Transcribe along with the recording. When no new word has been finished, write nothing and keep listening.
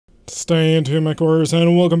Stay in To MechWarriors,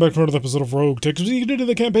 and welcome back to another episode of RogueTech, as we continue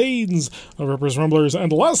the campaigns of Rippers Rumblers,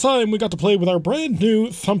 and last time we got to play with our brand new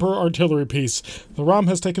Thumper artillery piece. The ROM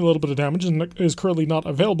has taken a little bit of damage and is currently not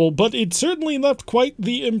available, but it certainly left quite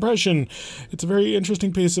the impression. It's a very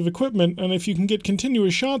interesting piece of equipment, and if you can get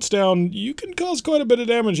continuous shots down, you can cause quite a bit of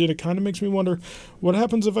damage, and it kind of makes me wonder what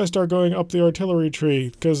happens if I start going up the artillery tree,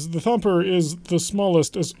 because the Thumper is the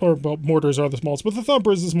smallest, well, mortars are the smallest, but the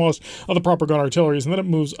Thumper is the smallest of the proper gun artilleries, and then it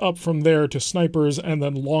moves up from there to snipers and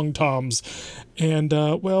then long toms. And,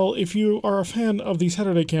 well, if you are a fan of the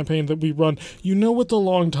Saturday campaign that we run, you know what the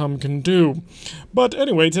long tom can do. But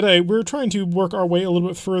anyway, today we're trying to work our way a little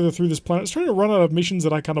bit further through this planet. It's trying to run out of missions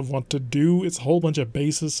that I kind of want to do. It's a whole bunch of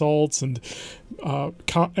base assaults and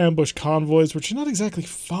ambush convoys, which are not exactly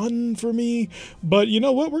fun for me. But you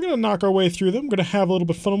know what? We're going to knock our way through them. We're going to have a little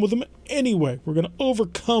bit of fun with them anyway. We're going to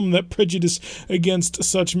overcome that prejudice against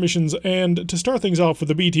such missions. And to start things off with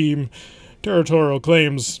the B team, territorial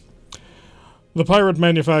claims. The pirate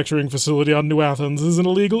manufacturing facility on New Athens is an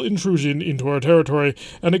illegal intrusion into our territory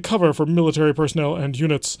and a cover for military personnel and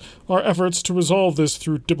units. Our efforts to resolve this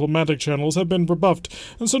through diplomatic channels have been rebuffed,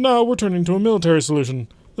 and so now we're turning to a military solution.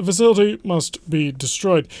 The facility must be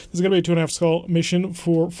destroyed. This is going to be a 2.5 skull mission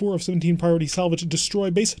for 4 of 17 priority salvage. Destroy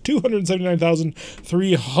base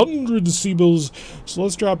 279,300 Seabills. So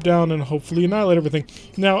let's drop down and hopefully annihilate everything.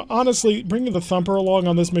 Now, honestly, bringing the Thumper along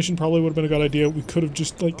on this mission probably would have been a good idea. We could have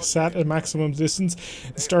just, like, sat at maximum distance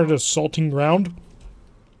and started assaulting ground,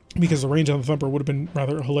 because the range on the Thumper would have been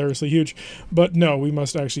rather hilariously huge. But no, we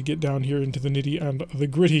must actually get down here into the nitty and the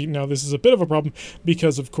gritty. Now, this is a bit of a problem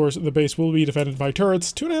because, of course, the base will be defended by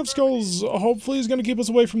turrets. 2.5 skulls hopefully is going to keep us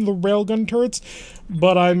away from the railgun turrets,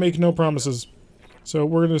 but I make no promises. So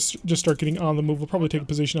we're going to just start getting on the move. We'll probably take a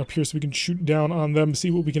position up here so we can shoot down on them,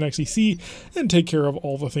 see what we can actually see, and take care of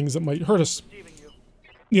all the things that might hurt us.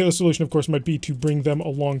 The other solution, of course, might be to bring them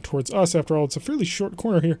along towards us. After all, it's a fairly short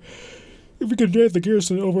corner here. If we can drive the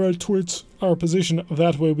garrison over towards our position,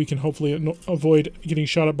 that way we can hopefully avoid getting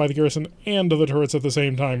shot at by the garrison and the turrets at the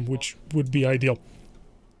same time, which would be ideal.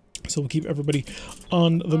 So we'll keep everybody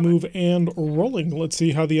on the move and rolling. Let's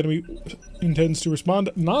see how the enemy intends to respond.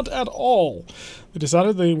 Not at all. They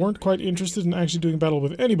decided they weren't quite interested in actually doing battle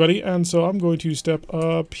with anybody, and so I'm going to step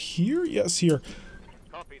up here. Yes, here.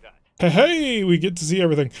 Hey, we get to see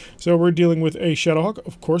everything. So we're dealing with a Shadowhawk,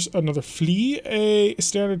 of course, another Flea, a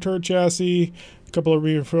standard turret chassis, a couple of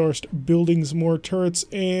reinforced buildings, more turrets,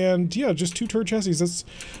 and yeah, just 2 turret chassis. That's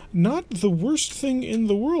not the worst thing in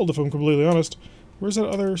the world, if I'm completely honest. Where's that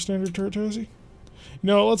other standard turret chassis?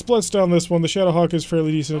 No, let's blitz down this one. The Shadowhawk is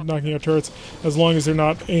fairly decent at knocking out turrets, as long as they're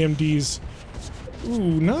not AMDs.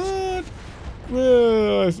 Ooh, not...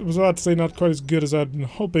 Well, I was about to say not quite as good as I'd been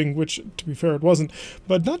hoping, which, to be fair, it wasn't,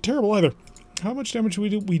 but not terrible either. How much damage do we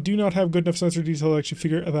do? We do not have good enough sensor detail to actually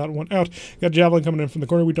figure that one out. Got a Javelin coming in from the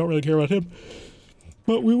corner. We don't really care about him,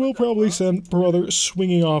 but we will probably send Brother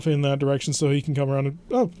swinging off in that direction so he can come around and...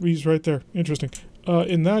 Oh, he's right there. Interesting.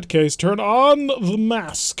 In that case, turn on the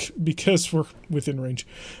mask, because we're within range,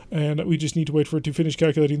 and we just need to wait for it to finish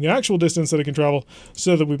calculating the actual distance that it can travel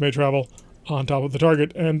so that we may travel on top of the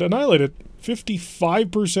target and annihilate it.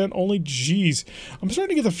 55% only. Jeez. I'm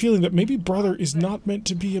starting to get the feeling that maybe Brother is not meant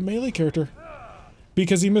to be a melee character,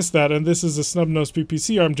 because he missed that, and this is a snub-nosed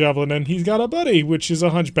PPC arm javelin, and he's got a buddy, which is a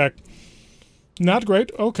hunchback. Not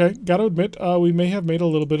great. Okay, gotta admit, we may have made a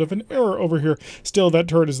little bit of an error over here. Still, that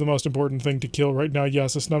turret is the most important thing to kill right now.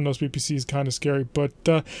 Yes, a snub-nosed PPC is kind of scary, but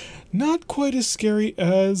not quite as scary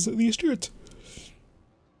as these turrets.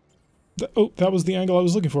 Oh, that was the angle I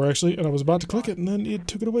was looking for, actually, and I was about to click it, and then it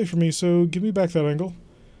took it away from me, so give me back that angle,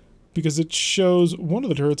 because it shows one of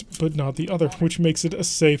the turrets, but not the other, which makes it a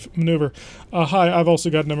safe maneuver. Hi, I've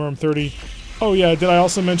also got an MRM-30. Oh yeah, did I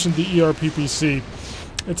also mention the ERPPC?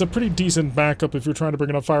 It's a pretty decent backup if you're trying to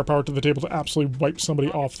bring enough firepower to the table to absolutely wipe somebody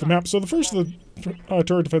off the map. So the first of the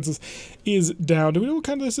turret defenses is down. Do we know what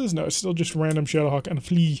kind of this is? No, it's still just random Shadowhawk and a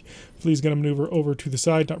Flea. Flea's going to maneuver over to the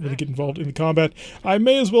side, not really get involved in the combat. I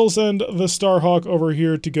may as well send the Starhawk over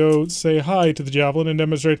here to go say hi to the Javelin and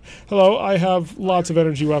demonstrate, hello, I have lots of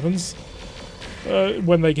energy weapons.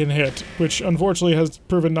 When they can hit, which unfortunately has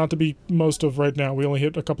proven not to be most of right now. We only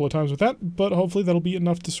hit a couple of times with that, but hopefully that'll be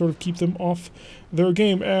enough to sort of keep them off their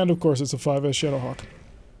game. And of course it's a 5S Shadowhawk.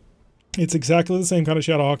 It's exactly the same kind of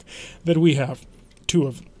Shadowhawk that we have. 2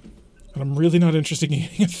 of them. And I'm really not interested in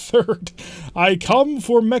getting a 3rd. I come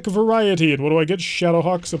for mech variety, and what do I get?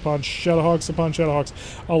 Shadowhawks upon Shadowhawks upon Shadowhawks.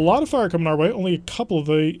 A lot of fire coming our way. Only a couple of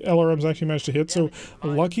the LRMs actually managed to hit, so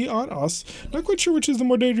lucky on us. Not quite sure which is the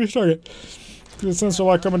more dangerous target. There's a sensor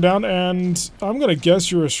lock coming down, and I'm gonna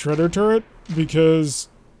guess you're a shredder turret, because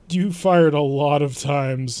You fired a lot of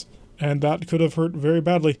times, and that could have hurt very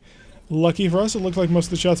badly. Lucky for us, it looked like most of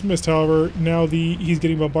the shots missed. However, now he's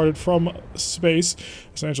getting bombarded from space,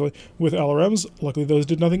 essentially, with LRMs. Luckily, those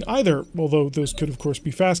did nothing either, although those could, of course,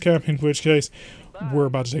 be fast cam, in which case, we're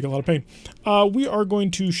about to take a lot of pain. We are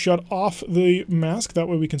going to shut off the mask. That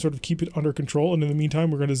way we can sort of keep it under control, and in the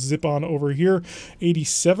meantime, we're going to zip on over here.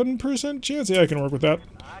 87% chance? Yeah, I can work with that.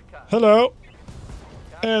 Hello!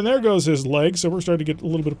 And there goes his leg, so we're starting to get a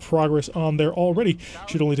little bit of progress on there already.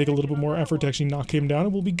 Should only take a little bit more effort to actually knock him down,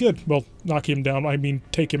 and we'll be good. Well, knock him down, I mean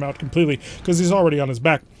take him out completely, because he's already on his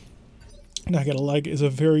back. Knocking a leg is a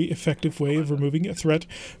very effective way of removing a threat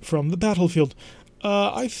from the battlefield.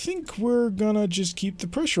 I think we're gonna just keep the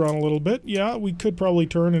pressure on a little bit. Yeah, we could probably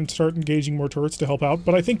turn and start engaging more turrets to help out,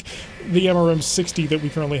 but I think the MRM 60 that we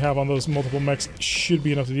currently have on those multiple mechs should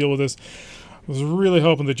be enough to deal with this. I was really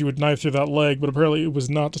hoping that you would knife through that leg, but apparently it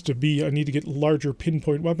was not to be. I need to get larger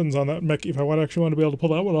pinpoint weapons on that mech if I actually want to be able to pull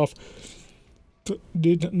that one off.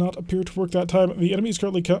 Did not appear to work that time. The enemy is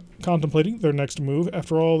currently contemplating their next move.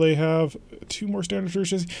 After all, they have 2 more standard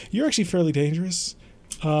tertiaries. You're actually fairly dangerous.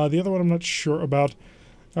 The other one I'm not sure about.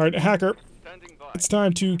 Alright, hacker. It's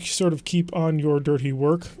time to sort of keep on your dirty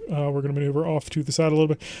work. We're going to maneuver off to the side a little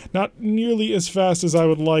bit. Not nearly as fast as I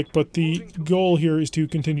would like, but the goal here is to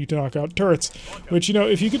continue to knock out turrets. Which, you know,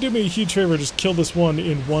 if you could do me a huge favor, just kill this one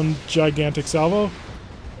in one gigantic salvo.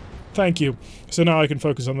 Thank you. So now I can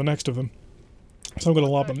focus on the next of them. So I'm going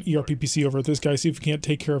to lob an ERPPC over at this guy, see if we can't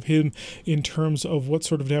take care of him in terms of what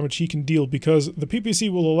sort of damage he can deal, because the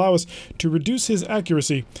PPC will allow us to reduce his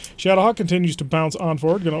accuracy. Shadowhawk continues to bounce on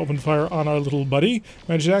forward, going to open fire on our little buddy.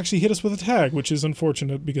 Managed to actually hit us with a tag, which is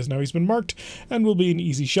unfortunate because now he's been marked and will be an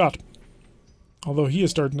easy shot. Although he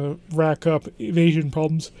is starting to rack up evasion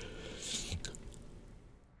problems.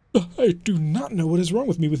 I do not know what is wrong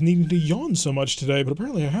with me with needing to yawn so much today, but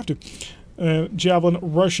apparently I have to. Javelin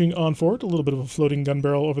rushing on forward, a little bit of a floating gun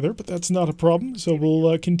barrel over there, but that's not a problem, so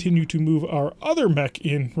we'll continue to move our other mech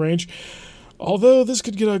in range, although this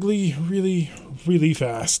could get ugly really, really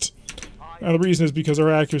fast. Now the reason is because our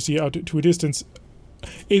accuracy out to a distance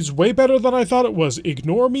is way better than I thought it was.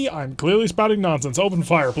 Ignore me, I'm clearly spouting nonsense. Open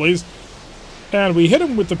fire, please. And we hit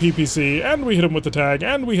him with the PPC, and we hit him with the tag,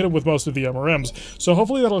 and we hit him with most of the MRMs. So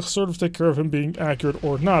hopefully that'll sort of take care of him being accurate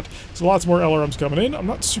or not. So lots more LRMs coming in. I'm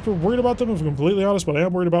not super worried about them, if I'm completely honest, but I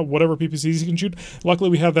am worried about whatever PPCs he can shoot. Luckily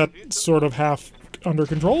we have that sort of half under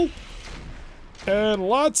control. And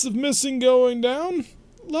lots of missing going down.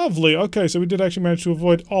 Lovely. Okay, so we did actually manage to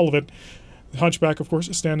avoid all of it. Hunchback, of course,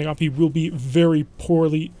 standing up. He will be very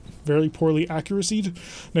poorly accuracied.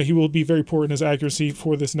 Now, he will be very poor in his accuracy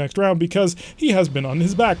for this next round because he has been on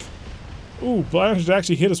his back. Ooh, Blanche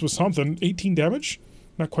actually hit us with something. 18 damage?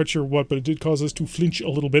 Not quite sure what, but it did cause us to flinch a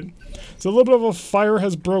little bit. So a little bit of a fire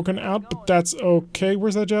has broken out, but that's okay.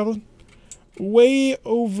 Where's that javelin? Way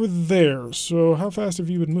over there. So how fast have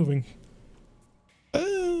you been moving?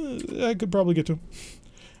 I could probably get to him.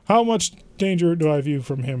 How much danger do I view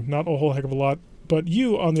from him? Not a whole heck of a lot. But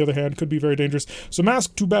you, on the other hand, could be very dangerous. So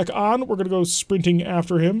mask to back on. We're going to go sprinting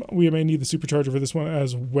after him. We may need the supercharger for this one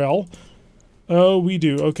as well. Oh, we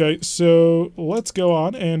do. Okay, so let's go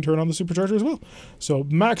on and turn on the supercharger as well. So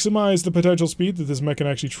maximize the potential speed that this mech can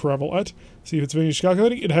actually travel at. See if it's finished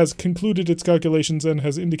calculating. It has concluded its calculations and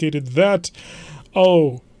has indicated that...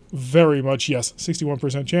 Oh, very much yes.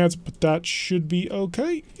 61% chance, but that should be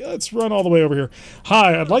okay. Let's run all the way over here.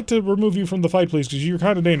 Hi, I'd like to remove you from the fight, please, because you're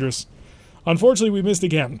kind of dangerous. Unfortunately, we missed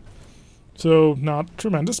again. So, not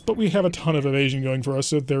tremendous, but we have a ton of evasion going for us,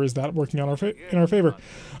 so there is that working on in our favor.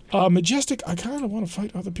 Majestic, I kind of want to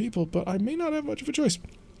fight other people, but I may not have much of a choice.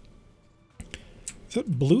 Is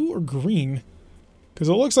that blue or green? Because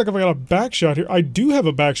it looks like if I got a back shot here. I do have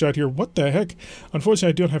a back shot here. What the heck? Unfortunately,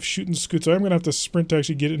 I don't have shooting scoot, so I'm going to have to sprint to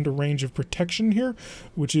actually get into range of protection here,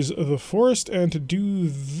 which is the forest, and to do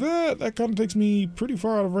that, that kind of takes me pretty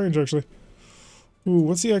far out of range, actually. Ooh,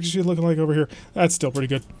 what's the accuracy looking like over here? That's still pretty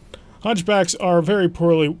good. Hunchbacks are very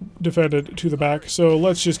poorly defended to the back, so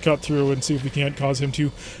let's just cut through and see if we can't cause him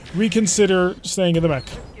to reconsider staying in the mech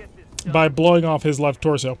by blowing off his left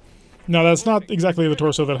torso. Now, that's not exactly the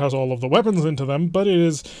torso that has all of the weapons into them, but it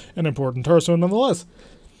is an important torso nonetheless.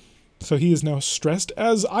 So he is now stressed,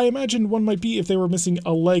 as I imagined one might be if they were missing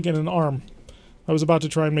a leg and an arm. I was about to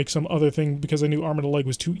try and make some other thing because I knew arm and a leg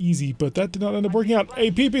was too easy, but that did not end up working out. A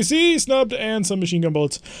PPC snubbed and some machine gun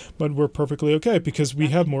bullets, but we're perfectly okay because we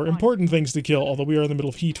have more important things to kill, although we are in the middle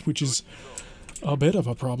of heat, which is a bit of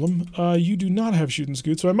a problem. You do not have shooting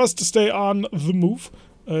scoot, so I must stay on the move.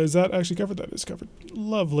 Is that actually covered? That is covered.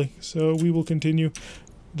 Lovely. So we will continue.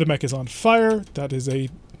 The mech is on fire. That is a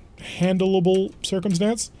handleable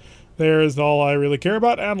circumstance. There's all I really care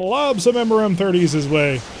about, and lob some MRM-30s his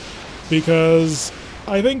way. Because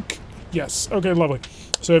I think... Yes, okay, lovely.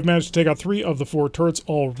 So I've managed to take out 3 of the 4 turrets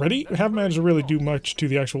already. We haven't managed to really do much to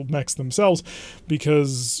the actual mechs themselves,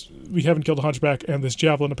 because we haven't killed a Hunchback, and this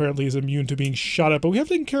Javelin apparently is immune to being shot at, but we have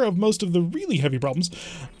taken care of most of the really heavy problems.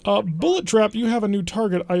 Bullet Trap, you have a new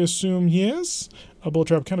target, I assume, yes? A Bullet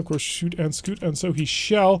Trap can, of course, shoot and scoot, and so he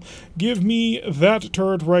shall. Give me that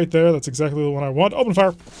turret right there. That's exactly the one I want. Open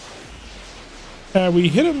fire! And we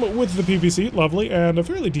hit him with the PPC, lovely, and a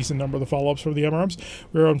fairly decent number of the follow-ups from the MRMs.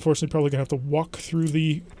 We're unfortunately probably going to have to walk through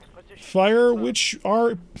the fire, which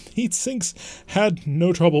our heat sinks had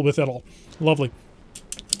no trouble with at all. Lovely.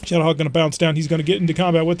 Shadowhawk going to bounce down. He's going to get into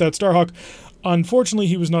combat with that Starhawk. Unfortunately,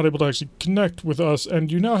 he was not able to actually connect with us,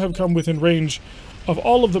 and you now have come within range of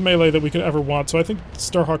all of the melee that we could ever want. So I think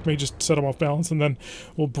Starhawk may just set him off balance, and then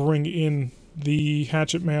we'll bring in the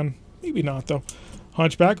Hatchet Man. Maybe not, though.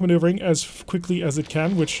 Hunchback maneuvering as quickly as it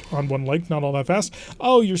can, which on one leg, not all that fast.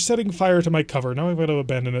 Oh, you're setting fire to my cover. Now I've got to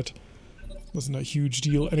abandon it. Wasn't a huge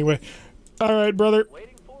deal anyway. Alright, brother.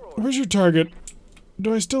 Where's your target?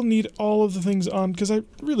 Do I still need all of the things on? Because I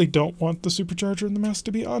really don't want the supercharger and the mask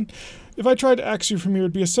to be on. If I tried to axe you from here,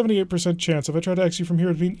 it'd be a 78% chance. If I tried to axe you from here,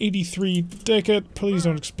 it'd be an 83. Take it. Please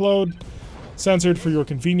don't explode. Censored for your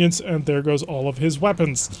convenience, and there goes all of his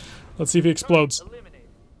weapons. Let's see if he explodes.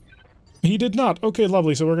 He did not. Okay,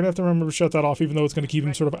 lovely. So we're going to have to remember to shut that off, even though it's going to keep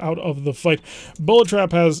him sort of out of the fight. Bullet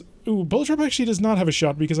Trap has... Ooh, Bullet Trap actually does not have a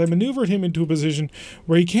shot, because I maneuvered him into a position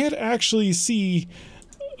where he can't actually see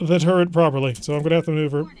the turret properly. So I'm going to have to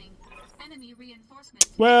maneuver...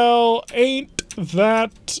 Well, ain't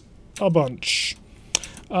that a bunch.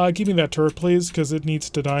 Give me that turret, please, because it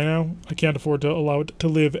needs to die now. I can't afford to allow it to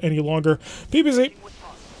live any longer. PPC!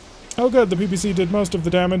 Oh good, the PPC did most of the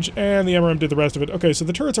damage, and the MRM did the rest of it. Okay, so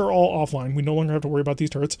the turrets are all offline. We no longer have to worry about these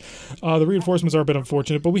turrets. The reinforcements are a bit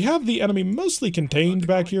unfortunate, but we have the enemy mostly contained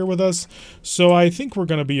back here with us, so I think we're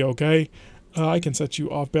going to be okay. I can set you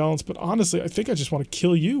off balance, but honestly, I think I just want to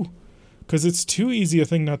kill you, because it's too easy a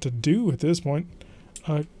thing not to do at this point.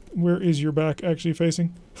 Where is your back actually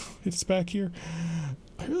facing? It's back here.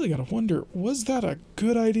 I really got to wonder, was that a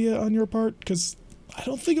good idea on your part? Because... I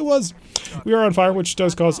don't think it was. We are on fire, which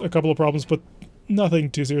does cause a couple of problems, but nothing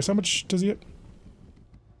too serious. How much does he hit?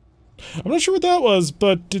 I'm not sure what that was,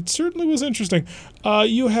 but it certainly was interesting.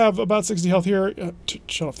 You have about 60 health here.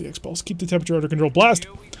 Shut off the X-Pulse. Keep the temperature under control. Blast!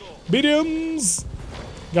 Mediums!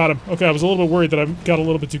 Got him. Okay, I was a little bit worried that I got a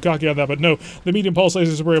little bit too cocky on that, but no. The medium pulse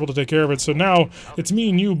lasers were able to take care of it, so now it's me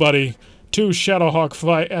and you, buddy. 2 Shadowhawk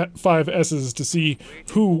 5S's to see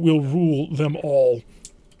who will rule them all.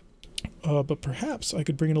 But perhaps I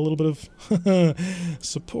could bring in a little bit of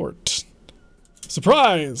support.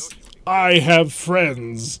 Surprise! I have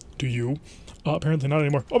friends. Do you? Apparently not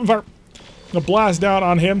anymore. Open fire! Gonna blast down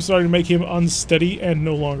on him, starting to make him unsteady and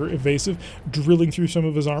no longer evasive, drilling through some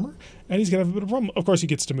of his armor, and he's gonna have a bit of a problem. Of course he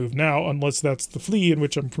gets to move now, unless that's the flea, in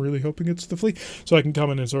which I'm really hoping it's the flea, so I can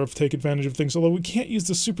come in and sort of take advantage of things, although we can't use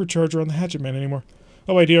the supercharger on the Hatchet Man anymore.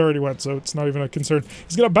 Oh wait, he already went, so it's not even a concern.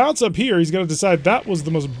 He's going to bounce up here. He's going to decide that was the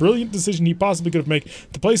most brilliant decision he possibly could have made,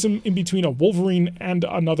 to place him in between a Wolverine and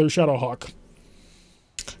another Shadowhawk.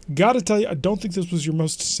 Gotta tell you, I don't think this was your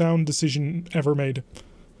most sound decision ever made.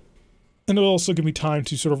 And it'll also give me time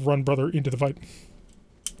to sort of run brother into the fight.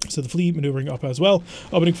 So the fleet maneuvering up as well,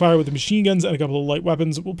 opening fire with the machine guns and a couple of light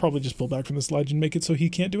weapons. We'll probably just pull back from this ledge and make it so he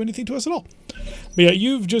can't do anything to us at all. But yeah,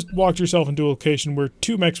 you've just walked yourself into a location where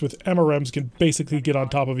 2 mechs with MRMs can basically get on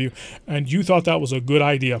top of you, and you thought that was a good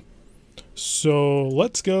idea. So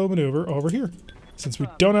let's go maneuver over here, since we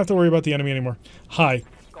don't have to worry about the enemy anymore. Hi.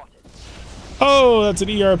 Oh, that's an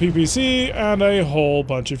ERPPC and a whole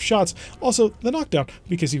bunch of shots. Also, the knockdown,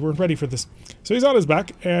 because you weren't ready for this. So he's on his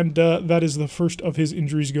back, and that is the first of his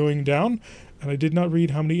injuries going down. And I did not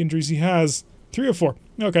read how many injuries he has. 3 or 4.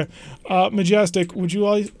 Okay. Majestic, would you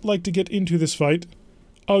like to get into this fight?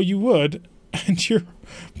 Oh, you would? And you're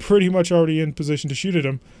pretty much already in position to shoot at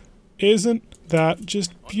him. Isn't that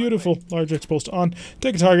just beautiful? Large X-Pulse on.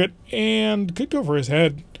 Take a target, and could go for his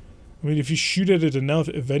head. I mean, if you shoot at it enough,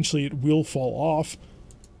 eventually it will fall off.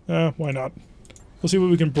 Why not? We'll see what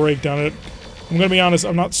we can break down it. I'm gonna be honest,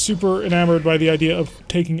 I'm not super enamored by the idea of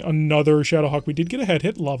taking another Shadowhawk. We did get a head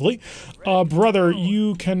hit, lovely. Brother,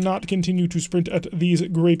 you cannot continue to sprint at these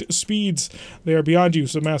great speeds. They are beyond you,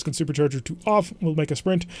 so mask and supercharger to off. We'll make a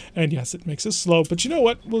sprint, and yes, it makes us slow, but you know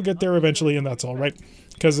what? We'll get there eventually, and that's alright.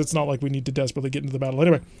 Because it's not like we need to desperately get into the battle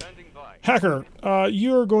anyway. Hacker,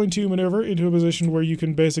 you're going to maneuver into a position where you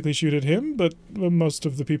can basically shoot at him, but most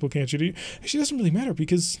of the people can't shoot at you. Actually, it doesn't really matter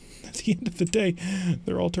because at the end of the day,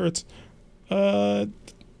 they're all turrets. You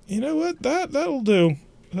know what? That'll do.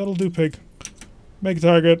 That'll do, pig. Make a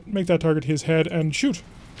target, make that target his head, and shoot.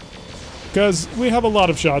 Because we have a lot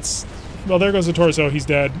of shots. Well, there goes the torso. He's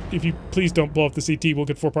dead. If you please don't blow up the CT, we'll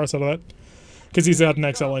get 4 parts out of that. Because he's at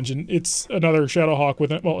an XL engine. It's another Shadowhawk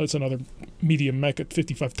with it. Well, it's another medium mech at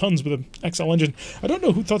 55 tons with an XL engine. I don't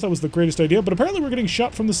know who thought that was the greatest idea, but apparently we're getting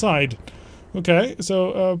shot from the side. Okay,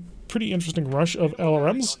 so pretty interesting rush of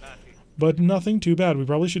LRMs, but nothing too bad. We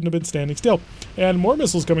probably shouldn't have been standing still. And more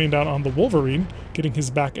missiles coming down on the Wolverine, getting his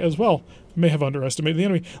back as well. May have underestimated the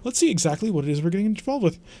enemy. Let's see exactly what it is we're getting involved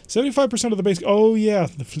with. 75% of the base... Oh, yeah,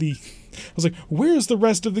 the flea. I was like, where's the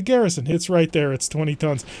rest of the garrison? It's right there. It's 20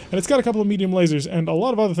 tons. And it's got a couple of medium lasers and a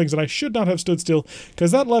lot of other things, and I should not have stood still,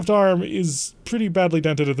 because that left arm is pretty badly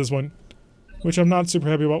dented at this point, which I'm not super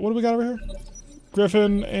happy about. What do we got over here?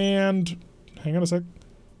 Griffin and... Hang on a sec.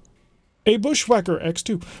 A Bushwhacker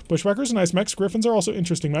X2. Bushwhackers are nice mechs. Griffins are also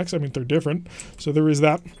interesting mechs. I mean, they're different, so there is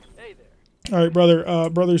that. All right, brother.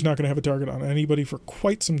 Brother's not going to have a target on anybody for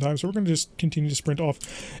quite some time, so we're going to just continue to sprint off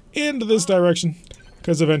into this direction,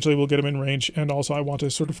 because eventually we'll get him in range, and also I want to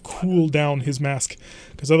sort of cool down his mask,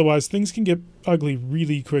 because otherwise things can get ugly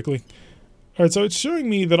really quickly. All right, so it's showing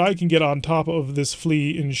me that I can get on top of this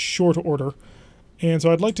flea in short order, and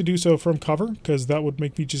so I'd like to do so from cover, because that would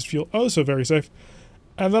make me just feel oh so very safe.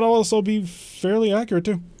 And that'll also be fairly accurate,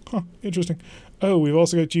 too. Huh, interesting. Oh, we've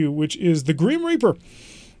also got you, which is the Grim Reaper.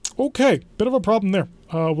 Okay, bit of a problem there.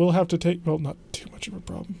 We'll have to take... Well, not too much of a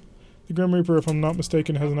problem. The Grim Reaper, if I'm not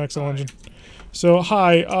mistaken, has an XL engine. So,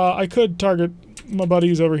 hi. I could target my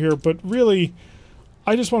buddies over here, but really,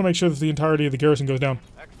 I just want to make sure that the entirety of the garrison goes down.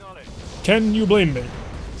 Can you blame me?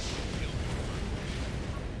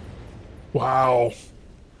 Wow.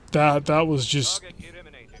 That was just...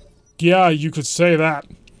 Yeah, you could say that.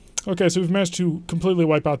 Okay, so we've managed to completely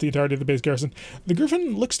wipe out the entirety of the base garrison. The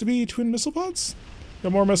Griffin looks to be twin missile pods.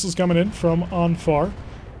 Got more missiles coming in from on far,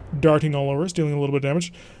 darting all over us, dealing a little bit of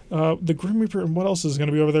damage. The Grim Reaper, and what else is going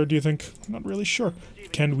to be over there, do you think? I'm not really sure.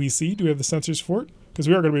 Can we see? Do we have the sensors for it? Because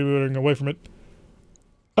we are going to be moving away from it.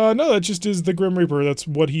 No, that just is the Grim Reaper. That's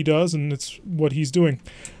what he does, and it's what he's doing.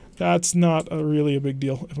 That's not really a big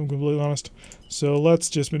deal, if I'm completely honest. So let's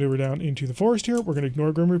just maneuver down into the forest here. We're going to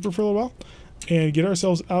ignore Grim Reaper for a little while and get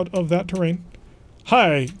ourselves out of that terrain.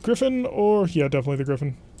 Hi, Griffin, or... Yeah, definitely the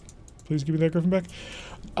Griffin. Please give me that Griffin back.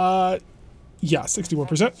 Yeah, 61%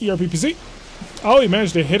 ERPPC. Oh, he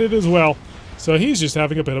managed to hit it as well. So he's just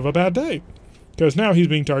having a bit of a bad day, because now he's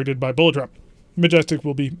being targeted by Bullet Trap. Majestic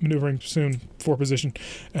will be maneuvering soon for position,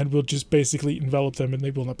 and we'll just basically envelop them, and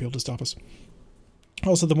they will not be able to stop us.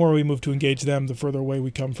 Also, the more we move to engage them, the further away we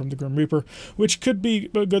come from the Grim Reaper, which could be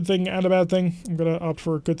a good thing and a bad thing. I'm going to opt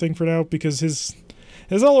for a good thing for now, because his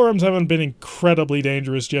LRMs haven't been incredibly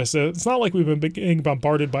dangerous just yet. It's not like we've been being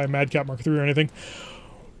bombarded by a Madcap Mark III or anything.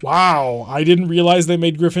 Wow, I didn't realize they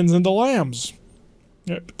made Griffins into lambs.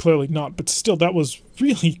 Yeah, clearly not, but still, that was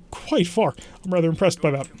really quite far. I'm rather impressed by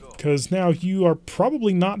that, because now you are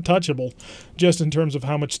probably not touchable, just in terms of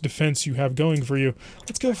how much defense you have going for you.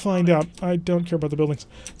 Let's go find out. I don't care about the buildings.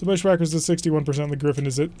 The Bushwhacker's at 61%, the Griffin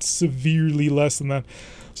is at severely less than that.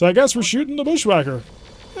 So I guess we're shooting the Bushwhacker.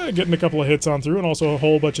 Getting a couple of hits on through, and also a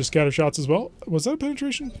whole bunch of scatter shots as well. Was that a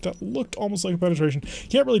penetration? That looked almost like a penetration.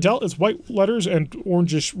 Can't really tell. It's white letters and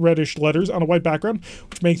orangish, reddish letters on a white background,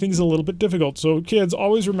 which make things a little bit difficult. So kids,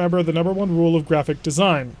 always remember the #1 rule of graphic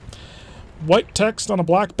design. White text on a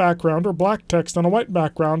black background or black text on a white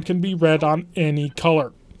background can be read on any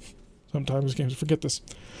color. Sometimes games forget this.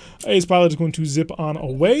 Ace Pilot is going to zip on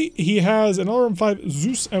away. He has an LRM-5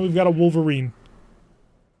 Zeus, and we've got a Wolverine.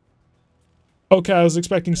 Okay, I was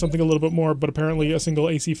expecting something a little bit more, but apparently a single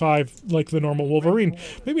AC-5 like the normal Wolverine.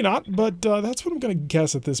 Maybe not, but that's what I'm going to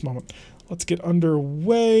guess at this moment. Let's get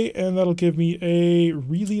underway, and that'll give me a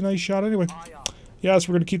really nice shot anyway. Yes,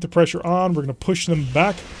 we're going to keep the pressure on. We're going to push them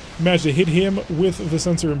back. Managed to hit him with the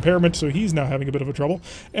sensor impairment, so he's now having a bit of a trouble.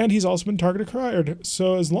 And he's also been target acquired.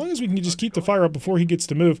 So as long as we can just keep the fire up before he gets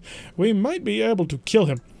to move, we might be able to kill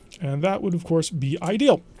him. And that would, of course, be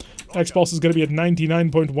ideal. X-Pulse is going to be at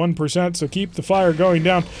 99.1%, so keep the fire going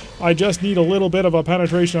down. I just need a little bit of a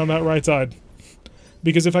penetration on that right side.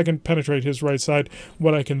 Because if I can penetrate his right side,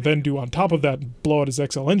 what I can then do on top of that, blow out his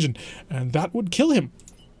XL engine, and that would kill him.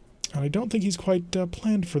 And I don't think he's quite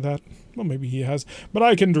planned for that. Well, maybe he has, but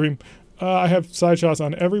I can dream. I have side shots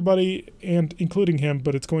on everybody, and including him,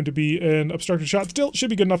 but it's going to be an obstructed shot. Still, should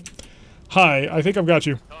be good enough. Hi, I think I've got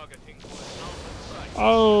you.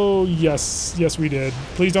 Oh, yes. Yes, we did.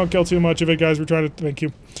 Please don't kill too much of it, guys. We're trying to... Thank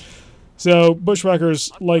you. So,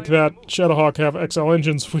 bushwhackers like that Shadowhawk have XL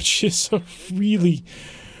engines, which is a really,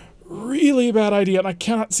 really bad idea, and I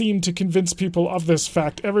cannot seem to convince people of this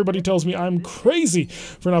fact. Everybody tells me I'm crazy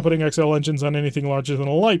for not putting XL engines on anything larger than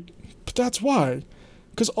a light. But that's why.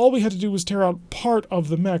 Because all we had to do was tear out part of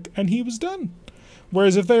the mech, and he was done.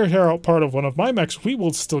 Whereas if they tear out part of one of my mechs, we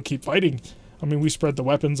will still keep fighting. I mean, we spread the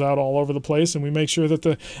weapons out all over the place, and we make sure that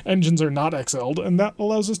the engines are not XL'd, and that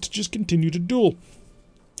allows us to just continue to duel.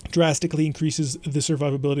 Drastically increases the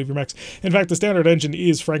survivability of your mechs. In fact, the standard engine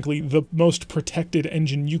is, frankly, the most protected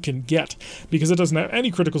engine you can get, because it doesn't have any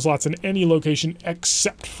critical slots in any location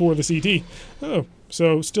except for the CT. Oh,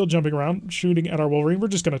 so still jumping around, shooting at our Wolverine. We're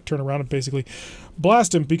just going to turn around and basically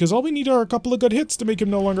blast him, because all we need are a couple of good hits to make him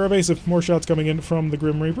no longer evasive. More shots coming in from the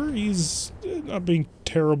Grim Reaper. He's not being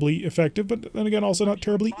terribly effective, but then again, also not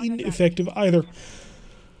terribly ineffective either.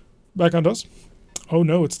 Back on to us. Oh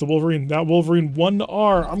no, it's the Wolverine. That Wolverine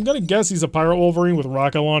 1R. I'm going to guess he's a pirate Wolverine with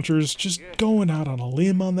rocket launchers. Just going out on a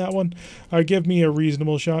limb on that one. Give me a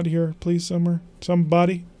reasonable shot here, please, somewhere.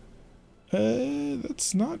 Somebody.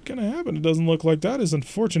 That's not going to happen. It doesn't look like that. Is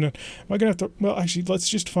unfortunate. Am I going to have to... Well, actually, let's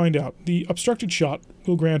just find out. The obstructed shot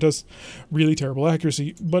will grant us really terrible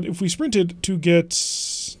accuracy. But if we sprinted to get...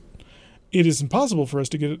 It is impossible for us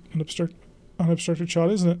to get an obstructed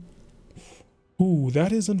shot, isn't it? Ooh,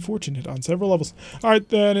 that is unfortunate on several levels. Alright,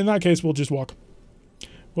 then in that case, we'll just walk.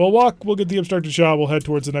 We'll walk, we'll get the obstructed shot, we'll head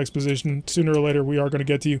towards the next position. Sooner or later, we are going to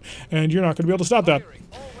get to you, and you're not going to be able to stop that.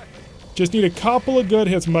 Just need a couple of good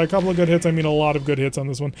hits. And by a couple of good hits, I mean a lot of good hits on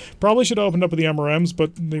this one. Probably should have opened up with the MRMs,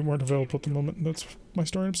 but they weren't available at the moment. That's my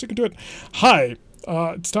story, I'm sticking to it. Hi!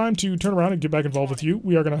 It's time to turn around and get back involved with you.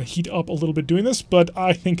 We are going to heat up a little bit doing this, but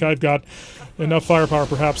I think I've got enough firepower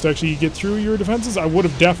perhaps to actually get through your defenses. I would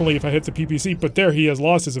have definitely if I hit the PPC, but there he has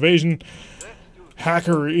lost his evasion.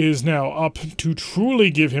 Hacker is now up to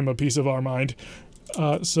truly give him a piece of our mind.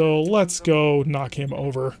 So let's go knock him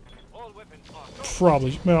over.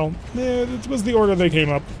 Probably, well, it was the order they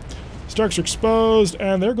came up. Structure exposed,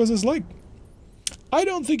 and there goes his leg. I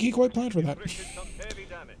don't think he quite planned for that.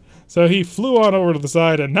 So he flew on over to the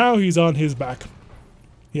side, and now he's on his back.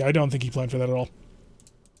 Yeah, I don't think he planned for that at all.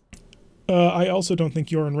 I also don't think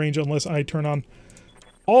you're in range unless I turn on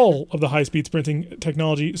all of the high-speed sprinting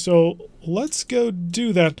technology. So let's go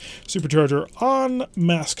do that. Supercharger on,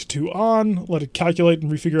 mask 2 on, let it calculate and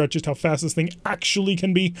refigure out just how fast this thing actually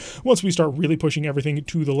can be once we start really pushing everything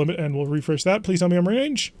to the limit, and we'll refresh that. Please tell me I'm in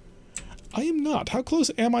range. I am not. How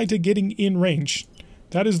close am I to getting in range?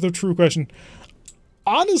 That is the true question.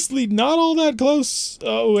 Honestly, not all that close.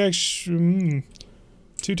 Oh, actually,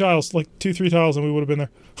 2 tiles, like 2-3 tiles, and we would have been there.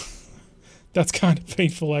 That's kind of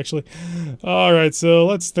painful, actually. Alright, so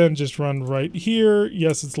let's then just run right here.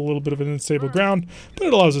 Yes, it's a little bit of an unstable ground, but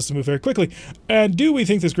it allows us to move very quickly. And do we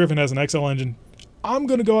think this Griffin has an XL engine? I'm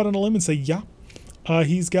going to go out on a limb and say yeah.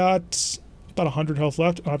 He's got about 100 health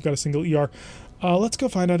left. I've got a single ER. Let's go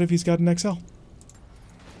find out if he's got an XL.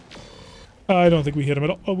 I don't think we hit him at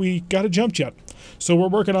all. Oh, we got a jump jet. So we're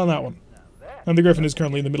working on that one. And the Griffin is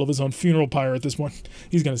currently in the middle of his own funeral pyre at this point.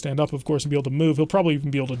 He's going to stand up, of course, and be able to move. He'll probably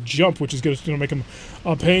even be able to jump, which is going to make him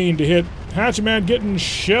a pain to hit. Hatchman getting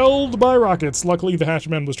shelled by rockets. Luckily, the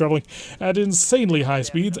Hatchman was traveling at insanely high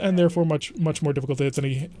speeds, and therefore much more difficult to hit than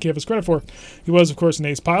he gave us credit for. He was, of course, an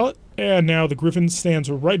ace pilot, and now the Griffin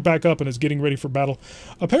stands right back up and is getting ready for battle.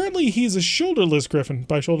 Apparently, he's a shoulderless Griffin.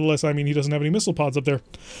 By shoulderless, I mean he doesn't have any missile pods up there,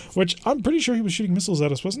 which I'm pretty sure he was shooting missiles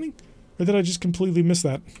at us, wasn't he? Or did I just completely miss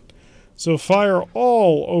that? So fire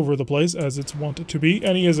all over the place, as it's wanted to be.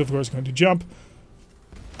 And he is, of course, going to jump.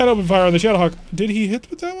 And open fire on the Shadowhawk. Did he hit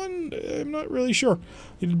with that one? I'm not really sure.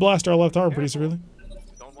 He did blast our left arm pretty severely.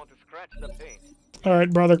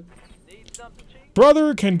 Alright, brother.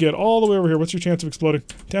 Brother can get all the way over here. What's your chance of exploding?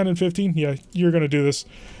 10 and 15? Yeah, you're going to do this.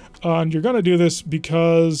 And you're going to do this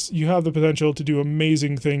because you have the potential to do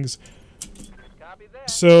amazing things.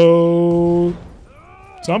 So...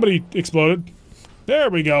 somebody exploded.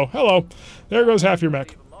 There we go. Hello. There goes half your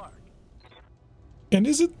mech. And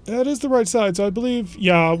is it... that is the right side, so I believe...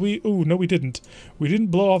 yeah, we... ooh, no we didn't. We didn't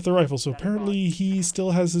blow off the rifle, so apparently he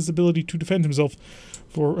still has his ability to defend himself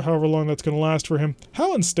for however long that's going to last for him.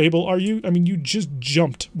 How unstable are you? I mean, you just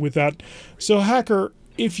jumped with that. So, Hacker,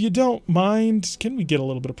 if you don't mind, can we get a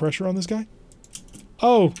little bit of pressure on this guy?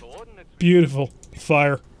 Oh, beautiful.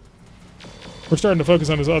 Fire. We're starting to focus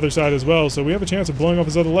on his other side as well, so we have a chance of blowing off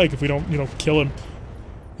his other leg if we don't, you know, kill him.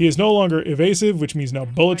 He is no longer evasive, which means now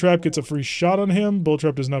Bullet Trap gets a free shot on him. Bullet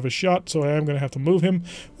Trap doesn't have a shot, so I am going to have to move him,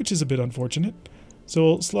 which is a bit unfortunate. So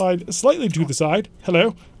we'll slide slightly to the side.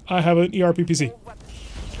 Hello, I have an ERPPC.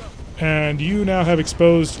 And you now have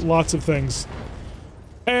exposed lots of things.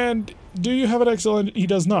 And do you have an excellent... He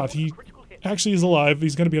does not. He actually is alive.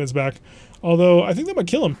 He's going to be on his back. Although, I think that might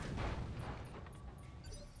kill him.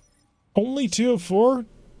 Only 2 of 4?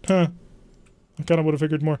 Huh. I kind of would have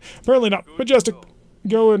figured more. Apparently not. Majestic,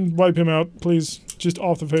 go and wipe him out, please. Just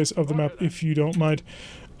off the face of the map, if you don't mind.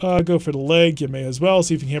 Go for the leg. You may as well.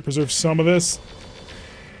 See if you can't preserve some of this.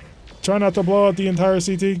 Try not to blow out the entire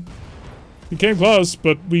CT. He came close,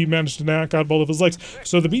 but we managed to knock out both of his legs.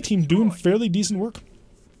 So the B team doing fairly decent work.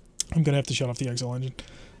 I'm gonna have to shut off the XL engine.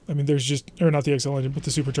 I mean, there's just... Or not the XL engine, but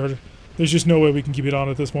the supercharger. There's just no way we can keep it on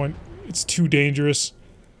at this point. It's too dangerous.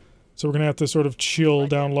 So we're gonna have to sort of chill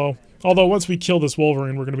down low. Although once we kill this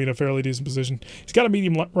Wolverine, we're gonna be in a fairly decent position. He's got a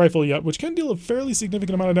medium rifle yet, which can deal a fairly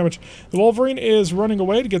significant amount of damage. The Wolverine is running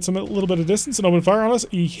away to get a little bit of distance and open fire on us.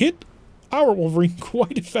 He hit our Wolverine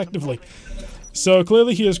quite effectively. So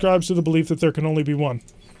clearly he ascribes to the belief that there can only be one.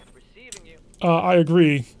 I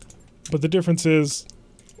agree, but the difference is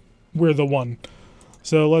we're the one.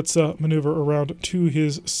 So let's maneuver around to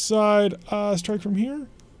his side. Strike from here?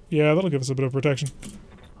 Yeah, that'll give us a bit of protection.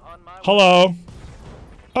 Hello?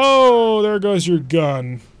 Oh, there goes your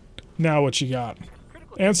gun. Now what you got?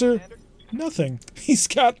 Answer? Nothing. He's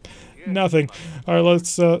got nothing. Alright,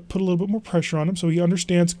 let's put a little bit more pressure on him so he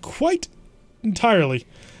understands quite entirely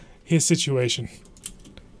his situation.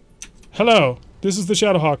 Hello, this is the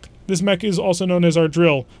Shadowhawk. This mech is also known as our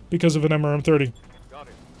drill because of an MRM-30.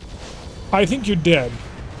 I think you're dead.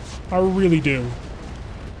 I really do.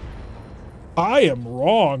 I am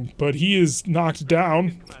wrong, but he is knocked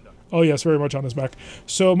down. Oh yes, very much on his back.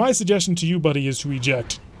 So my suggestion to you, buddy, is to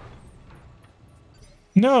eject.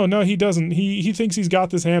 No, he doesn't. He thinks he's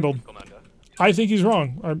got this handled. I think he's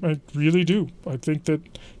wrong. I really do. I think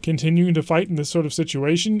that continuing to fight in this sort of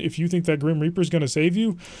situation, if you think that Grim Reaper's gonna save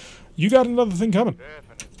you, you got another thing coming.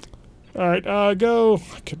 Alright, go.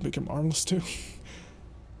 I could make him armless too.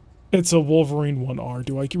 It's a Wolverine 1R.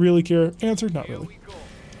 Do I really care? Answer, not really.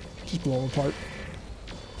 Just blow him apart.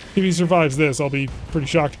 If he survives this, I'll be pretty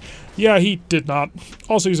shocked. Yeah, he did not.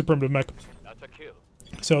 Also, he's a primitive mech.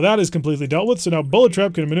 So that is completely dealt with. So now Bullet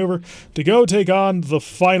Trap can maneuver to go take on the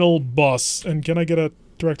final boss. And can I get a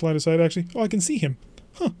direct line of sight, actually? Oh, I can see him.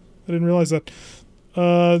 Huh. I didn't realize that.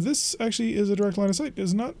 This actually is a direct line of sight,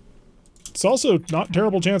 is it not? It's also not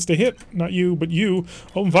terrible chance to hit. Not you, but you.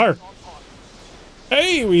 Open fire.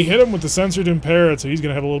 Hey, we hit him with the sensor to impair it, so he's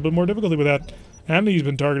going to have a little bit more difficulty with that. And he's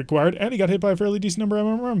been target acquired, and he got hit by a fairly decent number of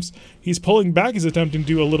MMRs. He's pulling back, he's attempting to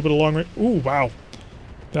do a little bit of long range. Ooh, wow.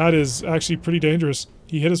 That is actually pretty dangerous.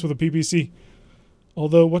 He hit us with a PPC.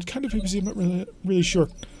 Although, what kind of PPC? I'm not really sure.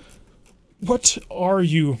 What are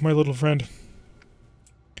you, my little friend?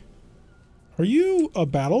 Are you a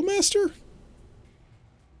battle master?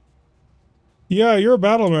 Yeah, you're a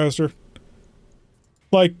battle master.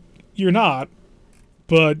 Like, you're not.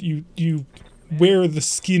 But you wear the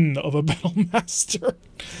skin of a battle master.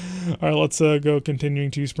 Alright, let's go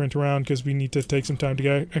continuing to sprint around because we need to take some time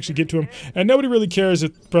to actually get to him. And nobody really cares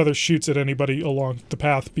if Brother shoots at anybody along the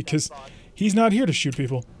path because he's not here to shoot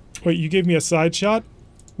people. Wait, you gave me a side shot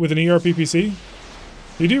with an ERPPC?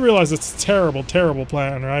 You do realize it's a terrible, terrible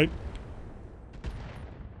plan, right?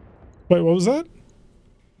 Wait, what was that?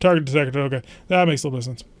 Target detected, okay. That makes a little bit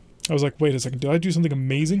of sense. I was like, wait a second, did I do something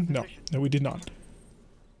amazing? No, we did not.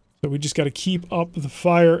 So we just got to keep up the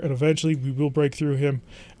fire, and eventually we will break through him.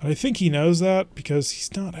 And I think he knows that, because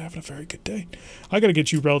he's not having a very good day. I got to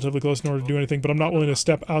get you relatively close in order to do anything, but I'm not willing to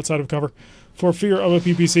step outside of cover for fear of a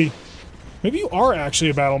PPC. Maybe you are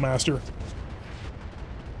actually a battle master.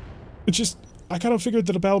 It's just, I kind of figured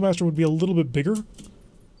that a battle master would be a little bit bigger.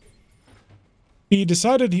 He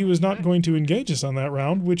decided he was not going to engage us on that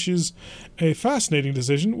round, which is a fascinating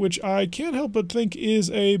decision, which I can't help but think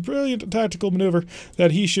is a brilliant tactical maneuver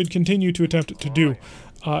that he should continue to attempt to do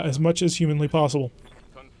as much as humanly possible.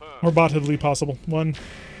 Or botively possible. 1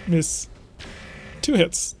 miss, 2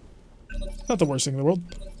 hits. Not the worst thing in the world.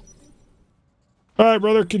 Alright,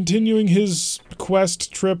 brother, continuing his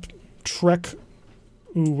quest, trek.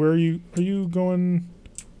 Ooh, where are you? Are you going?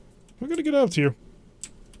 I'm gonna get up to you.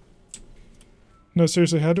 No,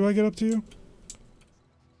 seriously, how do I get up to you?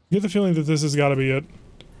 I get the feeling that this has got to be it.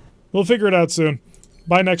 We'll figure it out soon.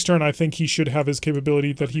 By next turn, I think he should have his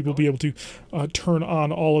capability that he will be able to turn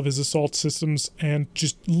on all of his assault systems and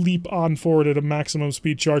just leap on forward at a maximum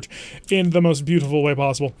speed charge in the most beautiful way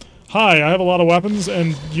possible. Hi, I have a lot of weapons,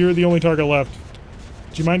 and you're the only target left.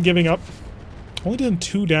 Do you mind giving up? Only done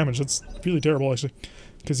 2 damage. That's really terrible, actually.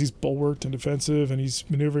 because he's bulwarked and defensive and he's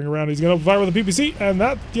maneuvering around. He's going to fire with a PPC, and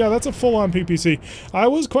that, yeah, that's a full-on PPC. I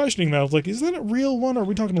was questioning that. I was like, is that a real one, or are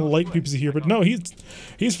we talking a light PPC here? But no,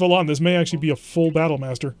 he's full-on. This may actually be a full Battle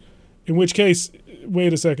Master. In which case,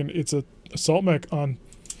 wait a second, it's a assault mech on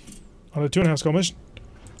a 2.5 skull mission.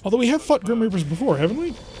 Although we have fought Grim Reapers before, haven't we?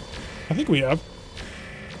 I think we have.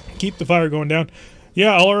 Keep the fire going down.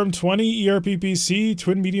 Yeah, LRM 20, ERPPC,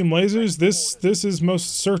 twin medium lasers. This is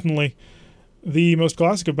most certainly the most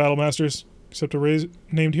classic of Battle Masters, except a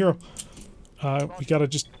named hero. We gotta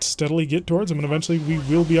just steadily get towards him, and eventually we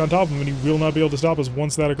will be on top of him, and he will not be able to stop us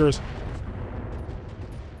once that occurs.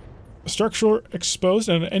 Structure exposed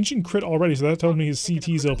and an engine crit already, so that tells me his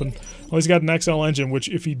CT's open. Well, he's got an XL engine, which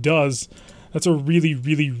if he does, that's a really,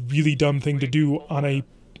 really, really dumb thing to do on a,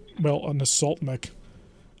 well, an assault mech.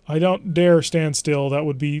 I don't dare stand still. That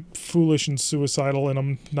would be foolish and suicidal, and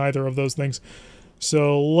I'm neither of those things.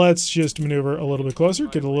 So let's just maneuver a little bit closer,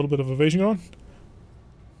 get a little bit of evasion going.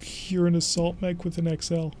 You're an assault mech with an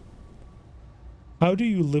XL. How do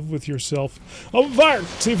you live with yourself? Open fire!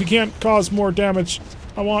 See if you can't cause more damage.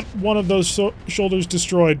 I want one of those shoulders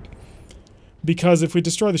destroyed. Because if we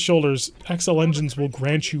destroy the shoulders, XL engines will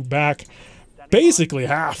grant you back basically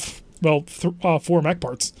half. Well, 4 mech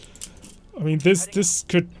parts. I mean, this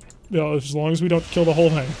could, you know, as long as we don't kill the whole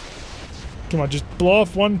thing. Come on, just blow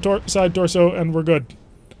off one side torso and we're good.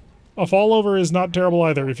 A fall over is not terrible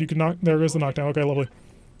either. If you can knock, there goes the knockdown. Okay, lovely.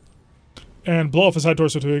 And blow off his side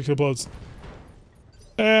torso till he explodes.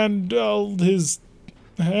 And his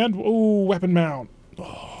hand, ooh, weapon mount.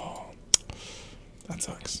 Oh, that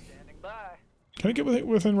sucks. Can I get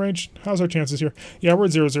within range? How's our chances here? Yeah, we're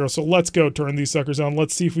at 0-0, so let's go turn these suckers on.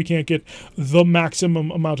 Let's see if we can't get the maximum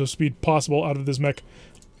amount of speed possible out of this mech.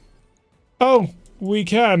 Oh, we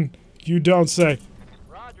can. You don't say.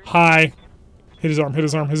 Hi. Hit his arm, hit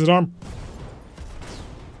his arm, hit his arm.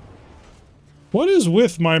 What is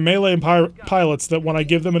with my melee pilots that when I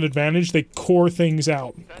give them an advantage, they core things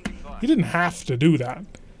out? You didn't have to do that.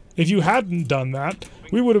 If you hadn't done that,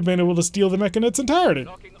 we would have been able to steal the mech in its entirety.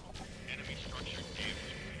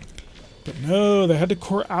 But no, they had to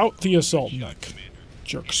core out the assault mech.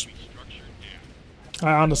 Jerks.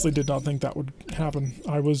 I honestly did not think that would happen.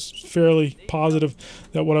 I was fairly positive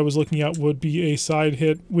that what I was looking at would be a side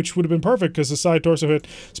hit, which would have been perfect, because a side torso hit,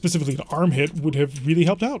 specifically an arm hit, would have really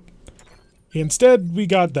helped out. Instead, we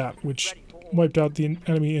got that, which wiped out the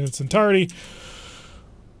enemy in its entirety,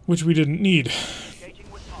 which we didn't need.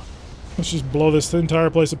 Let's just blow this entire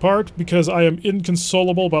place apart, because I am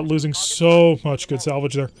inconsolable about losing so much good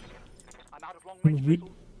salvage there.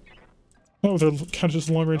 Oh, they're kind of just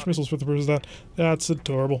long-range missiles for the purpose of that. That's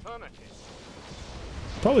adorable.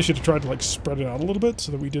 Probably should have tried to, like, spread it out a little bit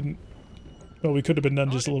so that we didn't... Well, we could have been done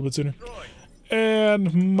just a little bit sooner.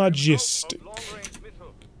 And Majestic.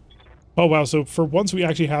 Oh, wow, so for once we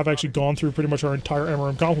actually have gone through pretty much our entire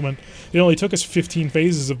MRM complement. It only took us 15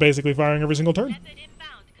 phases of basically firing every single turn.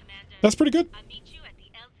 That's pretty good.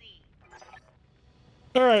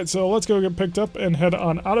 Alright, so let's go get picked up and head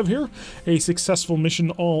on out of here. A successful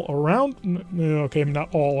mission all around. Okay,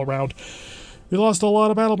 not all around. We lost a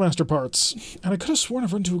lot of Battlemaster parts. And I could have sworn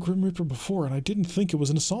I've run into a Grim Reaper before, and I didn't think it was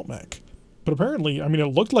an assault mech. But apparently, I mean, it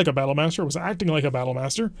looked like a Battlemaster. It was acting like a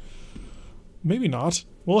Battlemaster. Maybe not.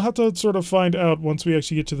 We'll have to sort of find out once we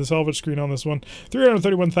actually get to the salvage screen on this one.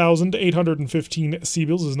 331,815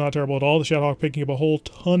 C-bills is not terrible at all. The Shadowhawk picking up a whole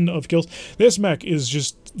ton of kills. This mech is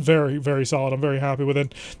just very, very solid. I'm very happy with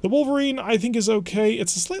it. The Wolverine, I think, is okay.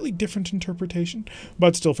 It's a slightly different interpretation,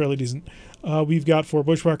 but still fairly decent. We've got 4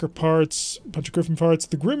 Bushwhacker parts, a bunch of Griffin parts.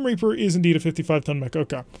 The Grim Reaper is indeed a 55-ton mech.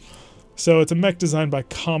 Okay. So it's a mech designed by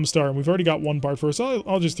Comstar, and we've already got 1 part for us. So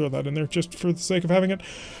I'll just throw that in there just for the sake of having it.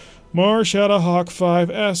 More Shadowhawk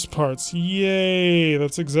 5S parts. Yay!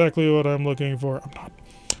 That's exactly what I'm looking for. I'm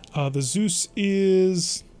not. The Zeus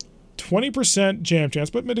is 20% jam chance,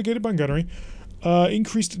 but mitigated by gunnery.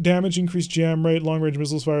 Increased damage, increased jam rate, long-range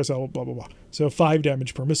missiles, fire salvo, blah, blah, blah. So 5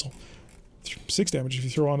 damage per missile. 6 damage if you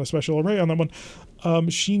throw on a special array on that one.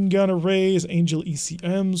 Machine gun arrays, Angel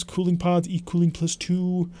ECMs, cooling pods, E-cooling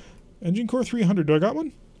 +2. Engine core 300. Do I got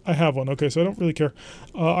one? I have one. Okay, so I don't really care.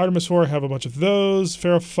 Artemis 4, I have a bunch of those.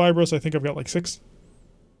 Ferrofibros, I think I've got like 6.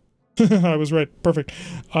 I was right. Perfect.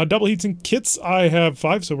 Double heats and kits, I have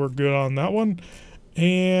 5, so we're good on that one.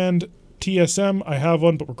 And TSM, I have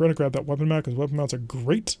one, but we're going to grab that weapon mount because weapon mounts are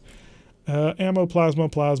great. Ammo, plasma,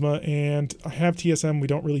 and I have TSM. We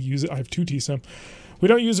don't really use it. I have 2 TSM. We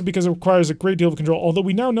don't use it because it requires a great deal of control, although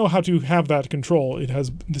we now know how to have that control.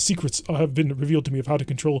 The secrets have been revealed to me of how to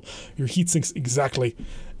control your heat sinks exactly.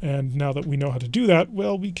 And now that we know how to do that,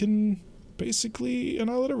 well, we can basically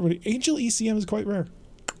annihilate everybody. Angel ECM is quite rare.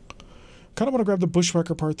 Kind of want to grab the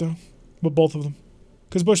bushwhacker part though, but both of them,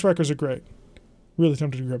 because bushwhackers are great. Really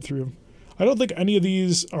tempted to grab 3 of them. I don't think any of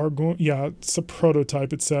these are going. Yeah, it's a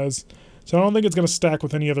prototype. It says. So I don't think it's going to stack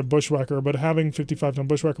with any other bushwhacker, but having 55-ton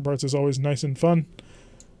bushwhacker parts is always nice and fun.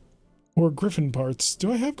 Or griffin parts.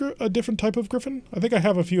 Do I have a different type of griffin? I think I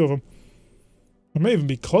have a few of them. I may even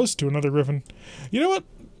be close to another griffin. You know what?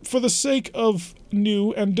 For the sake of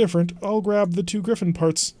new and different, I'll grab the 2 griffin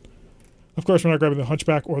parts. Of course, we're not grabbing the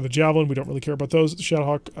hunchback or the javelin. We don't really care about those.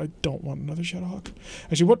 Shadowhawk, I don't want another Shadowhawk.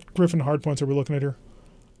 Actually, what griffin hardpoints are we looking at here?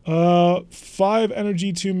 5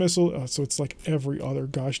 energy, 2 missile. Oh, so it's like every other.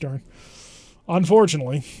 Gosh darn.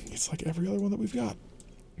 Unfortunately, it's like every other one that we've got.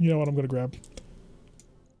 You know what I'm going to grab?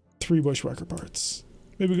 3 bushwhacker parts.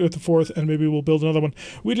 Maybe go with the 4th, and maybe we'll build another one.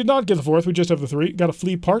 We did not get the 4th. We just have the 3. Got a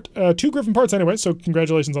flea part. 2 griffin parts anyway, so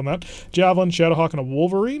congratulations on that. Javelin, Shadowhawk, and a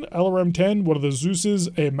Wolverine. LRM 10, one of the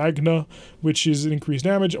Zeuses, a Magna, which is increased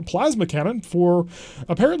damage. A plasma cannon for...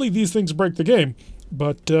 Apparently these things break the game,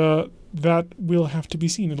 but that will have to be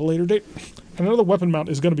seen at a later date. Another weapon mount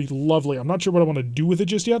is going to be lovely. I'm not sure what I want to do with it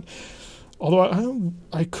just yet. Although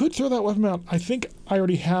I could throw that weapon mount. I think I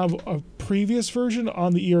already have a previous version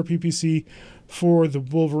on the ERPPC for the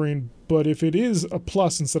Wolverine, but if it is a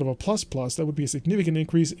plus instead of a plus, that would be a significant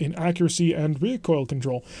increase in accuracy and recoil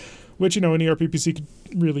control, which, you know, an ERPPC could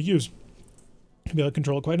really use. Be able to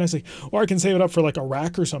control it quite nicely. Or I can save it up for like a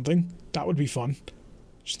rack or something. That would be fun.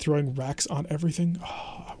 Just throwing racks on everything.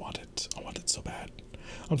 Oh, I want it. I want it so bad.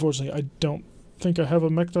 Unfortunately, I don't think I have a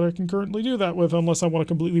mech that I can currently do that with unless I want to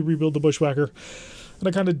completely rebuild the bushwhacker. And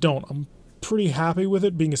I kind of don't. I'm pretty happy with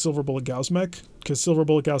it being a Silver Bullet Gauss mech, because Silver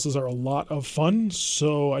Bullet Gausses are a lot of fun,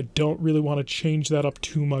 so I don't really want to change that up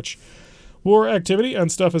too much. War activity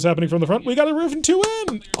and stuff is happening from the front. We got a Riven 2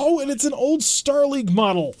 in! Oh, and it's an old Star League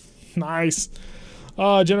model. Nice.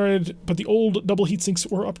 Generated, but the old double heat sinks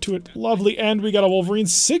were up to it. Lovely. And we got a Wolverine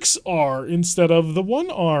 6R instead of the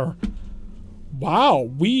 1R. Wow,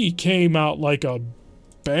 we came out like a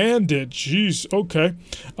bandit. Jeez, okay.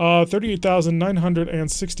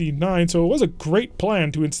 38,969. So it was a great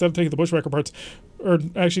plan to, instead of taking the bushwhacker parts, or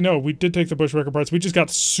actually no, we did take the bushwhacker parts. We just got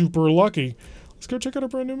super lucky. Let's go check out our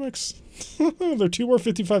brand new mix. There are 2 more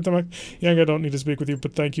 55-ton mech. Yang, I don't need to speak with you,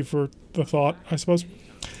 but thank you for the thought, I suppose.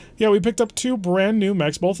 Yeah, we picked up 2 brand new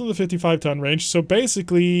mechs, both in the 55-ton range. So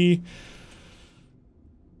basically,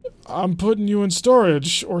 I'm putting you in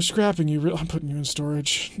storage, or scrapping you. I'm putting you in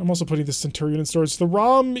storage. I'm also putting the Centurion in storage. The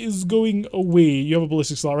ROM is going away. You have a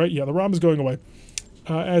ballistic slot, right? Yeah, the ROM is going away.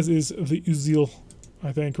 As is the Uzil,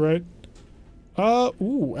 I think, right?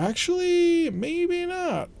 Ooh, actually, maybe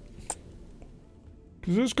not.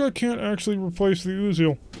 Because this guy can't actually replace the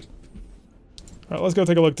Uzil. Alright, let's go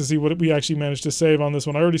take a look to see what we actually managed to save on this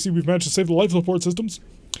one. I already see we've managed to save the life support systems,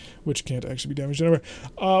 which can't actually be damaged anyway.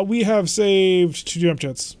 We have saved 2 jump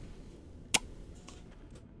jets.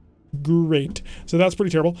 Great. So that's pretty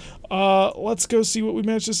terrible. Let's go see what we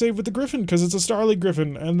managed to save with the Griffin, because it's a Star League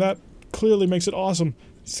Griffin, and that clearly makes it awesome.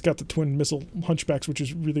 It's got the twin missile hunchbacks, which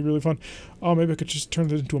is really, really fun. Oh, maybe I could just turn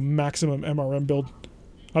it into a maximum MRM build.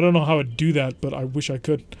 I don't know how I'd do that, but I wish I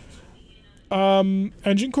could.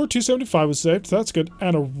 Engine core 275 was saved, so that's good.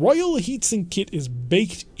 And a Royal Heatsink kit is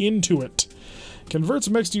baked into it. Converts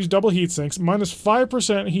mechs to use double heat sinks, minus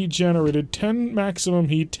 5% heat generated, 10 maximum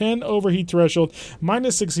heat, 10 overheat threshold,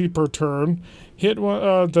 minus 6 heat per turn. Hit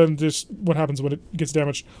one, then just what happens when it gets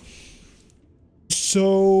damaged.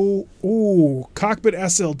 So, ooh, cockpit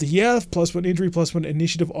SLDF, +1 injury, +1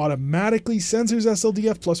 initiative automatically, sensors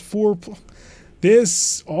SLDF, +4.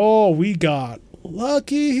 This, oh, we got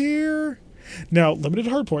lucky here. Now, limited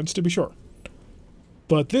hardpoints to be sure.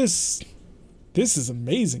 But this is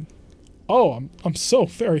amazing. Oh, I'm so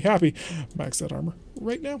very happy. Max that armor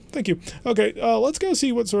right now. Thank you. Okay, let's go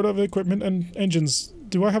see what sort of equipment and engines.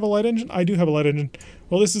 Do I have a light engine? I do have a light engine.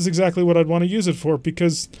 Well, this is exactly what I'd want to use it for,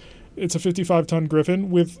 because it's a 55-ton Griffin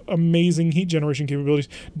with amazing heat generation capabilities.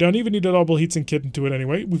 Don't even need a double heatsink kit into it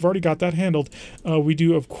anyway. We've already got that handled. We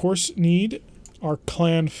do, of course, need our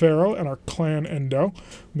Clan Pharaoh and our Clan Endo.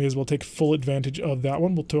 May as well take full advantage of that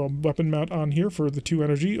one. We'll throw a weapon mount on here for the 2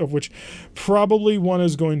 energy, of which probably one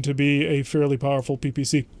is going to be a fairly powerful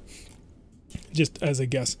PPC. Just as a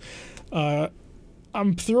guess.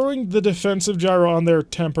 I'm throwing the defensive gyro on there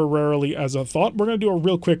temporarily as a thought. We're going to do a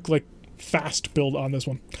real quick, like, fast build on this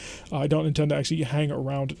one. I don't intend to actually hang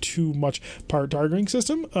around too much. Power targeting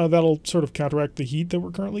system. That'll sort of counteract the heat that we're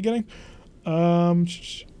currently getting.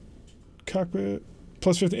 Cockpit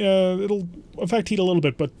 +50. It'll affect heat a little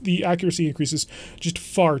bit, but the accuracy increases just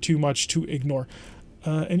far too much to ignore.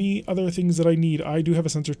 Any other things that I need? I do have a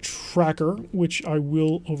sensor tracker, which I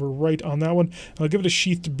will overwrite on that one. I'll give it a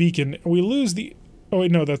sheathed beacon. We lose the... Oh,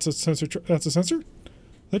 wait, no, that's a sensor. That's a sensor?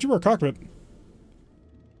 That you were a cockpit.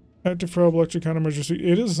 Active probe, electric countermeasure suite.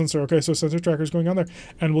 It is a sensor. Okay, so sensor tracker is going on there.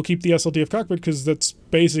 And we'll keep the SLD of cockpit because that's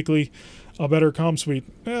basically a better comm suite.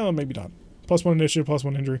 Well, maybe not. +1 initiative,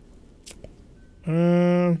 +1 injury.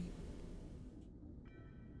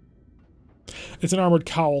 It's an armored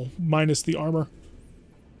cowl minus the armor.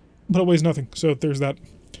 But it weighs nothing, so there's that.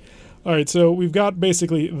 Alright, so we've got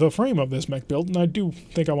basically the frame of this mech build, and I do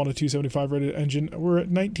think I want a 275 rated engine. We're at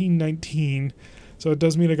 1919, so it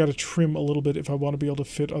does mean I gotta trim a little bit if I want to be able to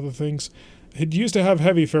fit other things. It used to have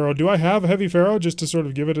heavy Pharaoh. Do I have heavy Pharaoh just to sort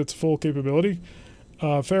of give it its full capability?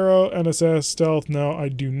 Pharaoh, NSS, stealth, no, I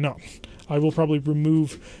do not. I will probably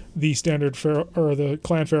remove the standard Pharaoh, or the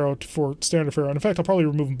clan Pharaoh for standard Pharaoh. And in fact, I'll probably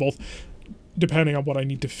remove them both, depending on what I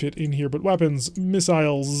need to fit in here. But weapons,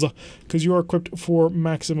 missiles, because you are equipped for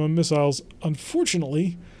maximum missiles.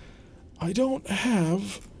 Unfortunately, I don't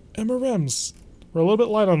have MRMs. We're a little bit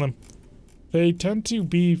light on them. They tend to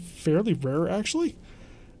be fairly rare, actually.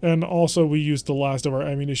 And also, we used the last of our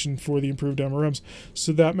ammunition for the improved MRMs,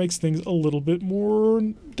 so that makes things a little bit more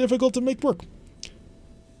difficult to make work.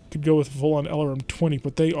 Could go with full-on LRM 20,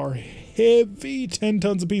 but they are heavy, 10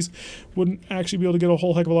 tons apiece. Wouldn't actually be able to get a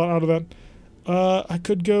whole heck of a lot out of that. I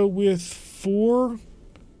could go with 4.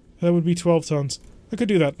 That would be 12 tons. I could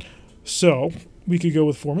do that. So, we could go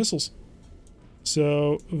with 4 missiles.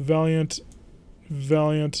 So, Valiant,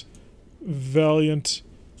 Valiant, Valiant,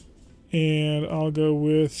 and I'll go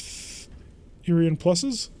with Irian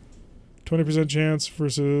pluses. 20% chance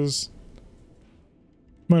versus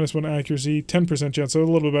 -1 accuracy, 10% chance, so a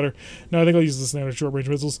little bit better. Now I think I'll use the standard short-range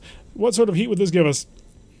missiles. What sort of heat would this give us?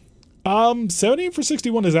 78 for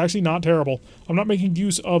 61 is actually not terrible. I'm not making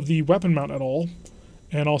use of the weapon mount at all.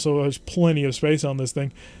 And also there's plenty of space on this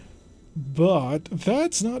thing. But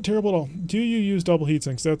that's not terrible at all. Do you use double heat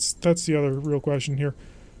sinks? That's the other real question here.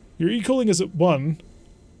 Your E-cooling is at 1.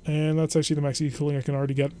 And that's actually the max E-cooling I can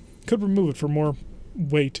already get. Could remove it for more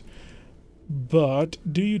weight. But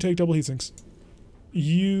do you take double heat sinks?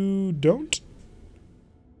 You don't?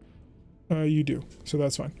 You do, so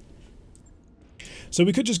that's fine. So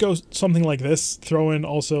we could just go something like this, throw in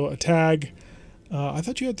also a tag. I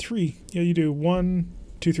thought you had 3. Yeah, you do. 1,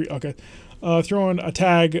 2, 3, okay. Throw in a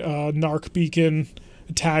tag, narc beacon,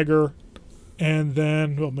 a tagger, and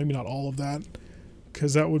then, well, maybe not all of that,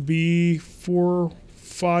 because that would be 4,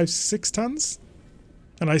 5, 6 tons.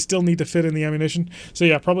 And I still need to fit in the ammunition. So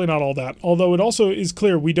yeah, probably not all that. Although it also is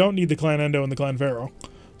clear we don't need the clan Endo and the clan Pharaoh.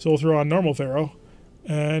 So we'll throw on normal Pharaoh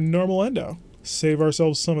and normal Endo. Save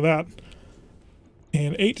ourselves some of that.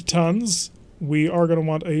 And 8 tons, we are going to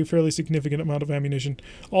want a fairly significant amount of ammunition.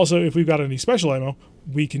 Also, if we've got any special ammo,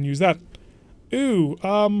 we can use that. Ooh,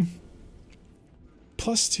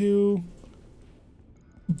 +2.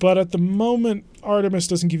 But at the moment, Artemis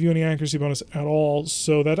doesn't give you any accuracy bonus at all,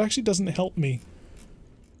 so that actually doesn't help me.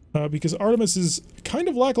 Because Artemis is kind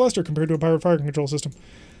of lackluster compared to a pirate fire control system.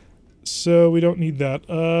 So we don't need that.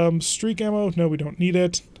 Streak ammo, no, we don't need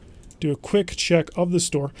it. Do a quick check of the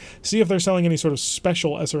store. See if they're selling any sort of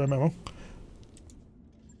special SRM ammo.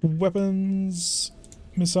 Weapons,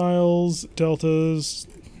 missiles, deltas.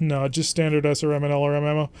 No, just standard SRM and LRM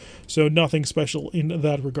ammo. So nothing special in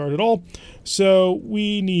that regard at all. So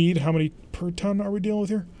we need, how many per ton are we dealing with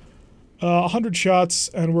here? 100 shots,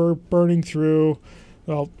 and we're burning through...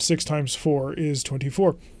 Well, 6 times 4 is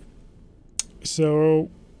 24. So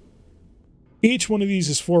each one of these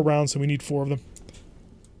is 4 rounds, so we need 4 of them.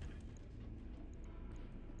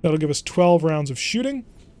 That'll give us 12 rounds of shooting.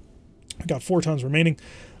 I got 4 tons remaining.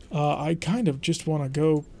 I kind of just want to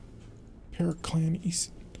go Paraclan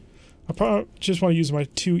East. I probably just want to use my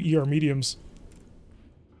 2 ER mediums.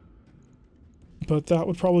 But that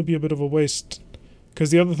would probably be a bit of a waste. Because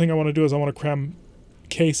the other thing I want to do is I want to cram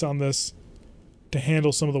case on this to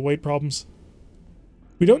handle some of the weight problems.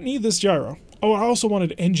 We don't need this gyro. Oh, I also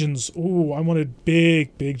wanted engines. Ooh, I wanted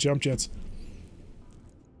big, big jump jets.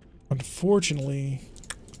 Unfortunately,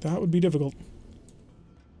 that would be difficult.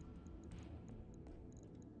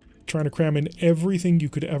 Trying to cram in everything you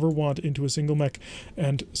could ever want into a single mech,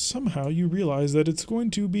 and somehow you realize that it's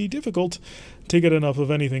going to be difficult to get enough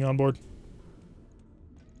of anything on board.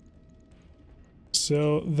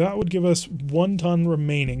 So that would give us 1 ton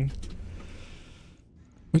remaining.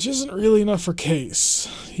 Which isn't really enough for case.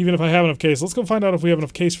 Even if I have enough case. Let's go find out if we have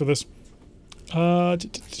enough case for this.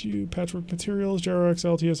 Patchwork materials, Gyro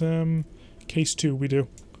XL, TSM, case 2, we do.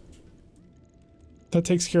 That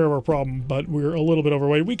takes care of our problem, but we're a little bit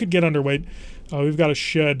overweight. We could get underweight. We've got to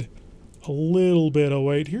shed a little bit of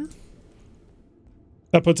weight here.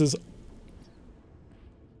 That puts us...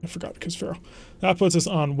 I forgot because Pharaoh. That puts us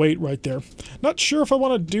on weight right there. Not sure if I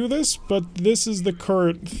want to do this, but this is the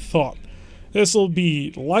current thought. This will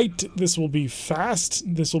be light, this will be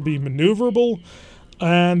fast, this will be maneuverable,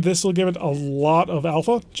 and this will give it a lot of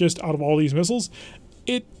alpha, just out of all these missiles.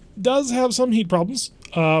 It does have some heat problems.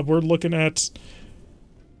 We're looking at...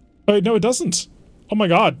 no, it doesn't. Oh my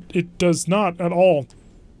god, it does not at all.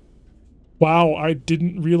 Wow, I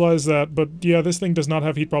didn't realize that, but yeah, this thing does not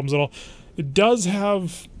have heat problems at all. It does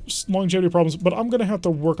have longevity problems, but I'm going to have to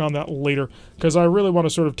work on that later, because I really want to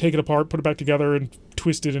sort of take it apart, put it back together, and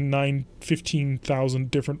twist it in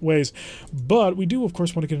 15,000 different ways. But we do, of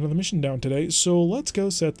course, want to get another mission down today, so let's go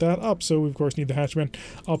set that up. So we, of course, need the hatchman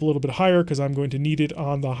up a little bit higher, because I'm going to need it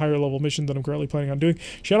on the higher level mission that I'm currently planning on doing.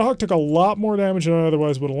 Shadowhawk took a lot more damage than I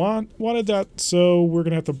otherwise would have wanted that, so we're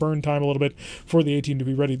going to have to burn time a little bit for the A-team to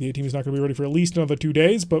be ready. The A-team is not going to be ready for at least another 2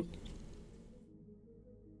 days, but...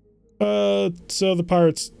 so the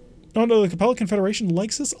pirates... Oh no, the Capella Confederation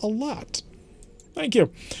likes us a lot. Thank you.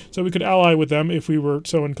 So we could ally with them if we were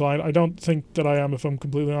so inclined. I don't think that I am, if I'm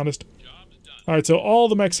completely honest. Alright, so all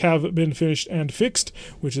the mechs have been finished and fixed,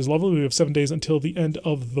 which is lovely. We have 7 days until the end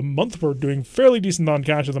of the month. We're doing fairly decent on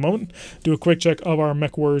cash at the moment. Do a quick check of our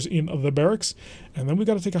mech warriors in the barracks, and then we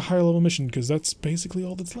got to take a higher level mission, because that's basically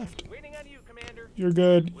all that's left. You're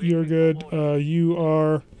good, you're good. You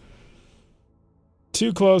are...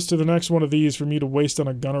 too close to the next one of these for me to waste on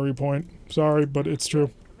a gunnery point. Sorry, but it's true.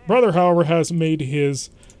 Brother, however, has made his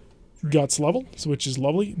guts level, which is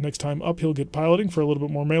lovely. Next time up, he'll get piloting for a little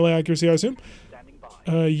bit more melee accuracy, I assume.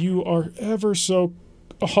 You are ever so...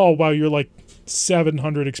 Oh, wow, you're like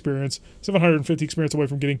 700 experience. 750 experience away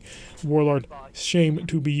from getting Warlord. Shame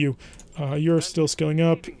to be you. You're still skilling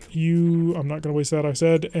up. You... I'm not going to waste that, I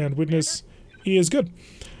said. And Witness is good.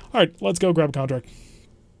 Alright, let's go grab a contract.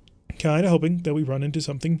 Kind of hoping that we run into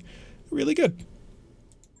something really good.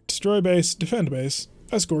 Destroy base, defend base,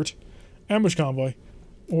 escort, ambush convoy,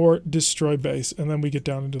 or destroy base. And then we get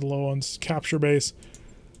down into the low ones. Capture base.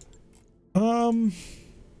 I don't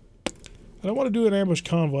want to do an ambush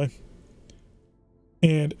convoy.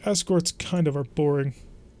 And escorts kind of are boring.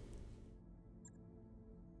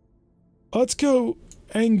 Let's go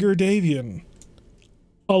Anger Davian.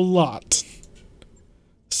 A lot.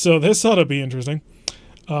 So this ought to be interesting.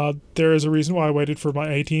 There is a reason why I waited for my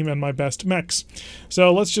A-team and my best mechs.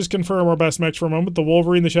 So let's just confirm our best mechs for a moment. The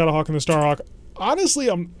Wolverine, the Shadowhawk, and the Starhawk. Honestly,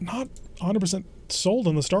 I'm not 100% sold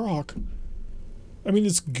on the Starhawk. I mean,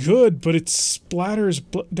 it's good, but it splatters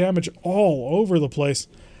damage all over the place.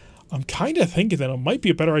 I'm kind of thinking that it might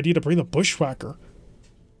be a better idea to bring the Bushwhacker.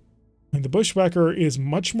 I mean, the Bushwhacker is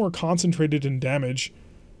much more concentrated in damage.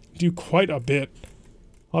 Do quite a bit.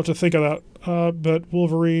 I'll have to think of that. But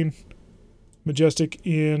Wolverine... Majestic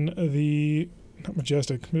in the... Not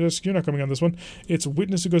Majestic. Majestic, you're not coming on this one. It's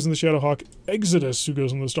Witness who goes in the Shadowhawk. Exodus who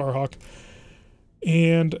goes in the Starhawk.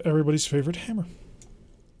 And everybody's favorite Hammer.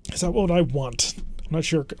 Is that what I want? I'm not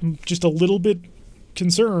sure. I'm just a little bit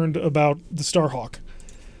concerned about the Starhawk.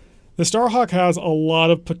 The Starhawk has a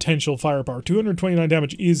lot of potential firepower. 229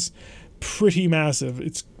 damage is pretty massive.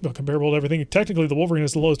 It's comparable to everything. Technically, the Wolverine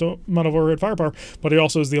has the lowest amount of overhead firepower, but he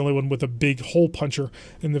also is the only one with a big hole puncher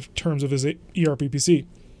in the terms of his ER-PPC.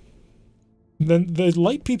 Then the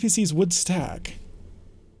light PPCs would stack.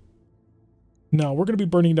 Now, we're going to be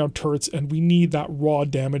burning down turrets, and we need that raw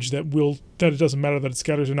damage that it doesn't matter that it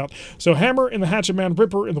scatters or not. So Hammer in the Hatchet Man,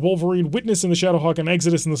 Ripper in the Wolverine, Witness in the Shadowhawk, and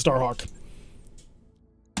Exodus in the Starhawk.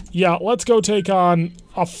 Yeah, let's go take on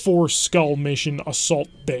a 4-skull mission assault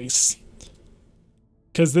base.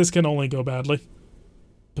 Because this can only go badly.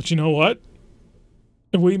 But you know what?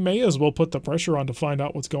 We may as well put the pressure on to find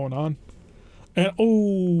out what's going on. And,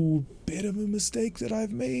 oh, bit of a mistake that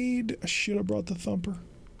I've made. I should have brought the Thumper.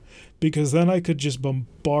 Because then I could just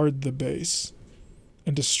bombard the base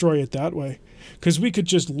and destroy it that way. Because we could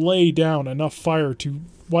just lay down enough fire to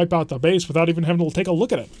wipe out the base without even having to take a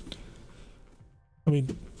look at it. I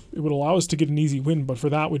mean... It would allow us to get an easy win, but for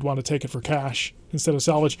that we'd want to take it for cash instead of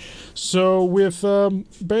salvage. So with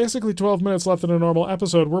basically 12 minutes left in a normal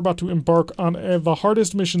episode, we're about to embark on the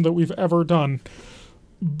hardest mission that we've ever done.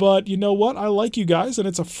 But you know what? I like you guys, and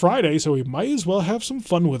it's a Friday, so we might as well have some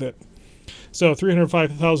fun with it. So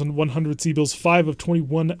 305,100 Seabills, 5 of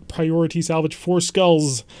 21 priority salvage, 4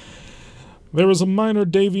 skulls. There is a minor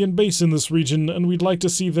Davian base in this region, and we'd like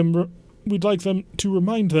them to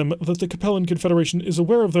remind them that the Capellan Confederation is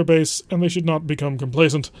aware of their base, and they should not become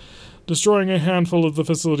complacent. Destroying a handful of the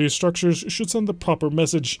facility's structures should send the proper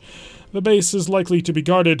message. The base is likely to be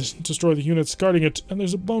guarded. Destroy the units guarding it, and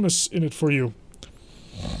there's a bonus in it for you.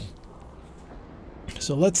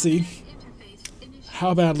 So let's see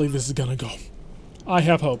how badly this is gonna go. I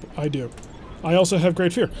have hope. I do. I also have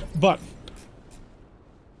great fear. But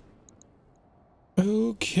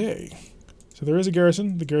okay. So there is a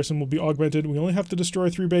garrison. The garrison will be augmented. We only have to destroy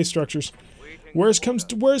 3 base structures. Worst comes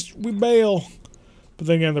to worst, we bail. But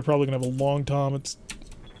then again, they're probably gonna have a long time. It's...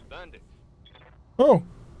 Oh!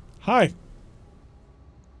 Hi!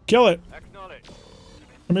 Kill it!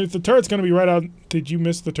 I mean, if the turret's gonna be right out... Did you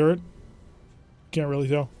miss the turret? Can't really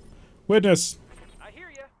tell. Witness! I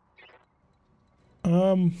hear ya.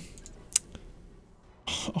 Oh,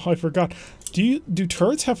 I forgot. Do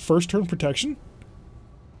turrets have first turn protection?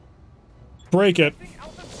 Break it.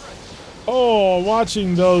 Oh,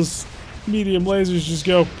 watching those medium lasers just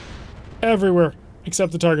go everywhere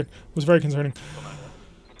except the target was very concerning.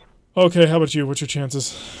 Okay, how about you? What's your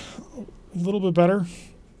chances? A little bit better.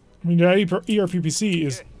 I mean, your ERPPC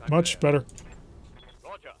is much better.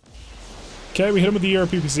 Okay, we hit him with the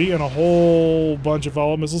ERPPC and a whole bunch of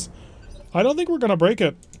follow-up missiles. I don't think we're gonna break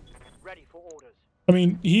it. Ready for orders. I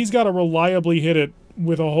mean, he's got to reliably hit it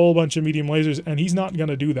with a whole bunch of medium lasers, and he's not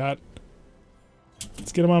gonna do that.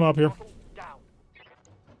 Let's get him on up here.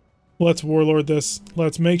 Let's warlord this.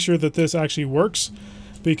 Let's make sure that this actually works,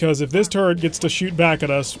 because if this turret gets to shoot back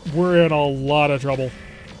at us, we're in a lot of trouble.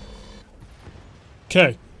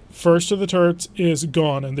 Okay, first of the turrets is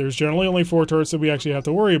gone, and there's generally only 4 turrets that we actually have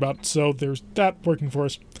to worry about, so there's that working for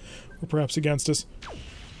us, or perhaps against us.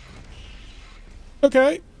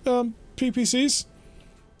 Okay, PPCs.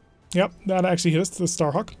 Yep, that actually hit us, the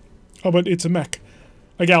Starhawk. Oh, but it's a mech.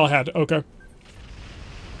 A Galahad, okay.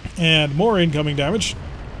 And more incoming damage.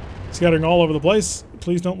 Scattering all over the place.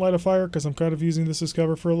 Please don't light a fire, because I'm kind of using this as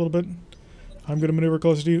cover for a little bit. I'm going to maneuver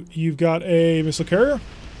closer to you. You've got a missile carrier.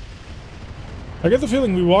 I get the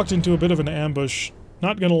feeling we walked into a bit of an ambush.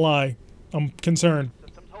 Not gonna lie. I'm concerned.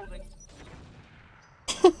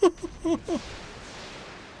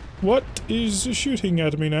 What is shooting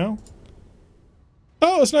at me now?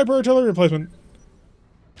 Oh, a sniper artillery replacement.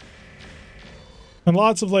 And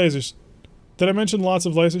lots of lasers. Did I mention lots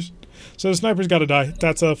of lasers? So the sniper's gotta die.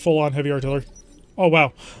 That's a full-on heavy artillery. Oh,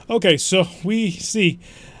 wow. Okay, so we see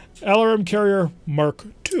LRM carrier Mark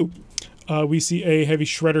II. We see a heavy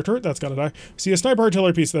shredder turret. That's gotta die. We see a sniper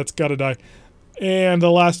artillery piece. That's gotta die. And the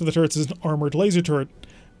last of the turrets is an armored laser turret.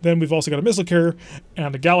 Then we've also got a missile carrier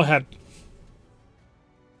and a Galahad.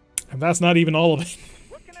 And that's not even all of it.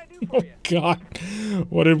 What can I do for Oh, God.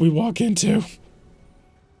 What did we walk into?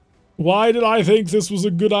 Why did I think this was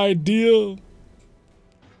a good idea?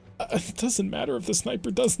 It doesn't matter if the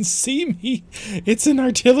sniper doesn't see me. It's an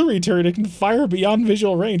artillery turret. It can fire beyond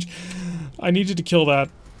visual range. I need you to kill that.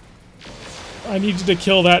 I need you to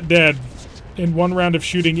kill that dead in 1 round of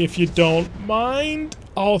shooting if you don't mind.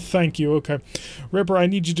 Oh, thank you. Okay. Ripper, I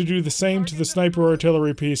need you to do the same to the sniper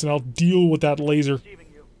artillery piece, and I'll deal with that laser.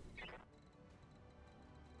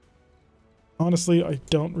 Honestly, I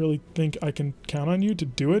don't really think I can count on you to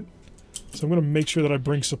do it. So I'm going to make sure that I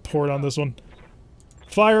bring support on this one.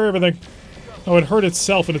 Fire everything. Oh, it hurt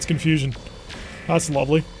itself in its confusion. That's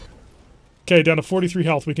lovely. Okay, down to 43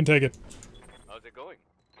 health. We can take it. How's it going?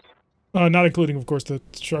 Not including, of course, the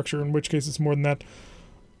structure, in which case it's more than that.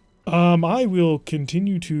 I will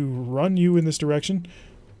continue to run you in this direction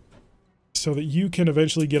so that you can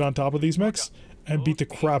eventually get on top of these mechs and beat the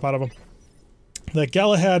crap out of them. That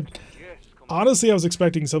Galahad, honestly, I was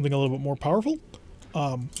expecting something a little bit more powerful.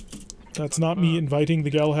 That's not me inviting the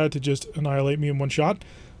Galahad to just annihilate me in 1 shot.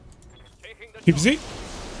 PPC?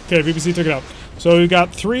 Okay, PPC took it out. So we've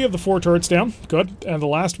got 3 of the 4 turrets down. Good. And the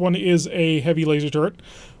last one is a heavy laser turret,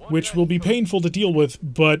 which will be painful to deal with,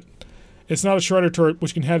 but it's not a shredder turret,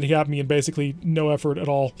 which can handicap me in basically no effort at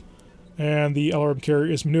all. And the LRM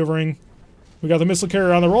carrier is maneuvering. We got the missile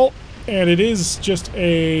carrier on the roll, and it is just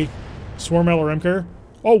a swarm LRM carrier.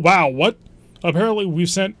 Oh, wow, what? Apparently we've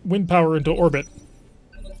sent wind power into orbit.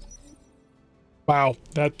 Wow,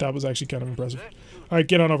 that was actually kind of impressive. Alright,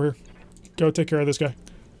 get on over here. Go take care of this guy.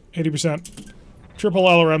 80%. Triple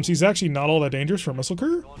LRMs. He's actually not all that dangerous for a missile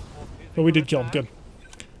carrier, but we did kill him. Good.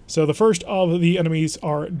 So the first of the enemies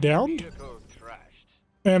are downed.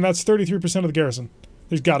 And that's 33% of the garrison.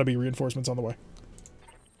 There's got to be reinforcements on the way.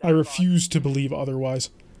 I refuse to believe otherwise.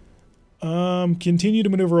 Continue to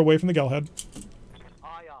maneuver away from the Galahad.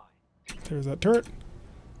 There's that turret.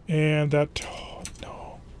 And that... Oh,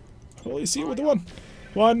 no. I only see it with the 1.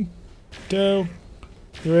 1, 2,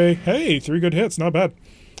 3. Hey, 3 good hits. Not bad.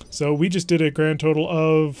 So we just did a grand total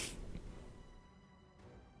of...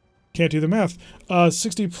 Can't do the math.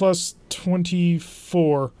 60 plus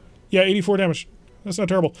 24. Yeah, 84 damage. That's not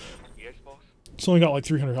terrible. Yes, boss. It's only got like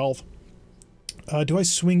 300 health. Do I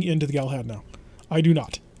swing into the Galahad now? I do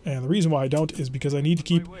not. And the reason why I don't is because I need to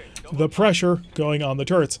keep the pressure going on the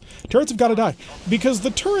turrets. Turrets have got to die. Because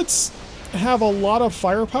the turrets have a lot of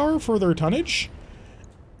firepower for their tonnage.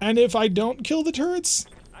 And if I don't kill the turrets,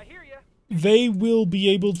 I hear ya. they will be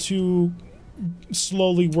able to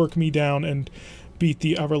slowly work me down and beat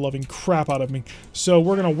the ever-loving crap out of me. So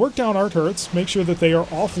we're going to work down our turrets, make sure that they are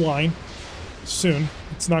offline soon.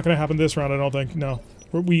 It's not going to happen this round, I don't think. No.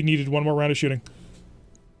 We needed one more round of shooting.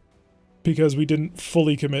 Because we didn't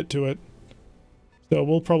fully commit to it. So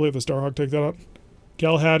we'll probably have the Starhawk take that out.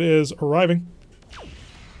 Galahad is arriving.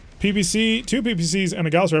 PPC, 2 PPCs and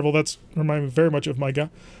a Gauss rifle. That's reminding me very much of my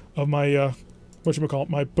whatchamacallit,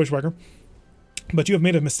 my bushwhacker. But you have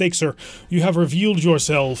made a mistake, sir. You have revealed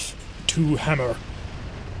yourself to Hammer.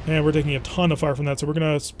 And we're taking a ton of fire from that, so we're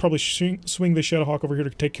gonna probably swing the Shadowhawk over here to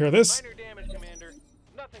take care of this. Minor damage, Commander.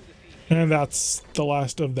 Nothing to see. And that's the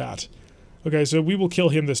last of that. Okay, so we will kill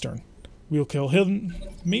him this turn. We'll kill him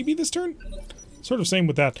maybe this turn? Sort of same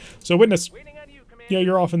with that. So Witness. Waiting on you, Commander. Yeah,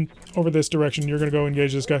 you're off over this direction. You're gonna go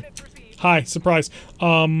engage this guy. Hi, surprise.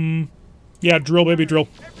 Yeah, drill, baby, drill.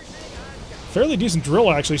 Fairly decent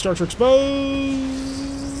drill, actually. Structure exposed.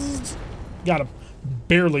 Got him.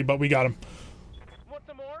 Barely, but we got him. Want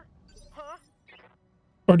some more? Huh?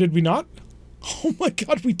 Or did we not? Oh my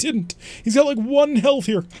god, we didn't. He's got like 1 health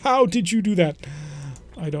here. How did you do that?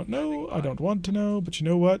 I don't know. I don't want to know, but you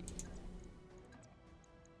know what?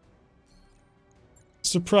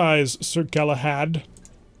 Surprise, Sir Galahad.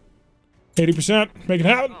 80%. Make it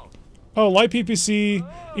happen. Oh, light PPC,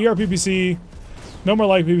 ER PPC, no more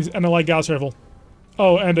light PPC, and a light Gauss rifle.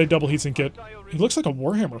 Oh, and a double heatsink kit. He looks like a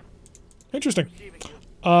Warhammer. Interesting.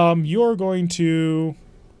 You're going to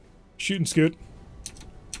shoot and scoot.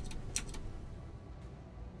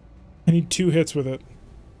 I need 2 hits with it.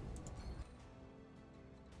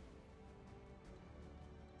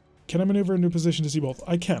 Can I maneuver into a position to see both?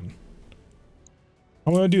 I can.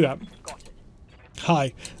 I'm going to do that.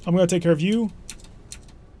 Hi. I'm going to take care of you.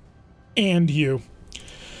 And you.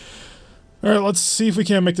 Alright, let's see if we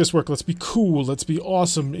can make this work. Let's be cool. Let's be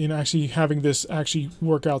awesome in actually having this actually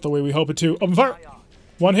work out the way we hope it to. Open fire!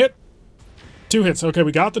 1 hit. 2 hits. Okay,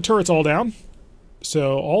 we got the turrets all down.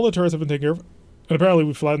 So all the turrets have been taken care of. And apparently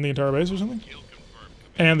we flattened the entire base or something.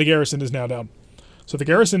 And the garrison is now down. So the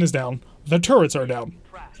garrison is down. The turrets are down.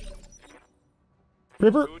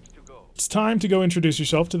 Ripper, it's time to go introduce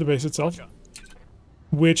yourself to the base itself.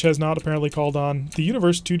 Which has not apparently called on the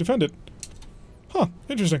universe to defend it. Huh,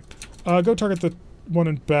 interesting. Go target the one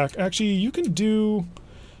in back. Actually, you can do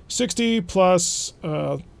 60 plus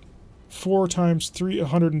 4 times 3,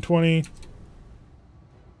 120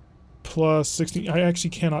 plus 60. I actually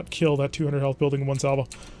cannot kill that 200 health building in 1 salvo.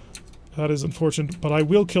 That is unfortunate, but I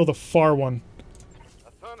will kill the far one.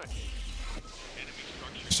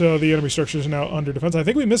 So the enemy structures are now under defense. I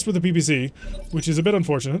think we missed with the PPC, which is a bit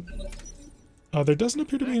unfortunate. There doesn't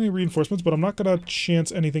appear to be any reinforcements, but I'm not going to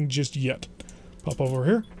chance anything just yet. Pop over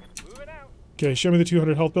here. Okay, show me the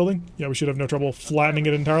 200 health building. Yeah, we should have no trouble flattening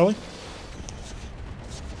it entirely.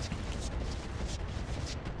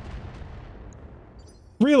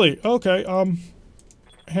 Really? Okay,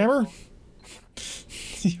 Hammer?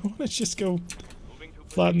 You want to just go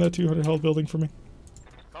flatten that 200 health building for me?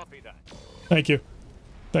 Thank you.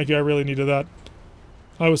 Thank you, I really needed that.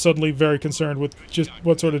 I was suddenly very concerned with just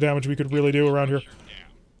what sort of damage we could really do around here.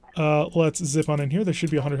 Let's zip on in here. There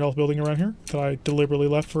should be a 100 health building around here that I deliberately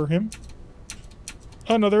left for him.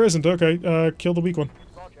 Oh, no, there isn't. Okay, kill the weak one.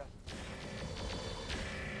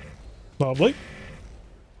 Lovely.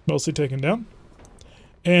 Mostly taken down.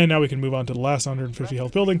 And now we can move on to the last 150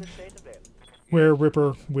 health building, where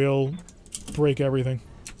Ripper will break everything.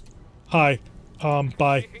 Hi.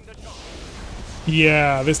 Bye.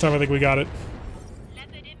 Yeah, this time I think we got it.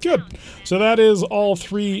 Good. So that is all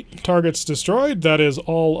 3 targets destroyed. That is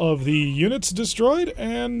all of the units destroyed.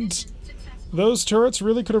 And those turrets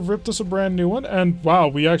really could have ripped us a brand new one. And wow,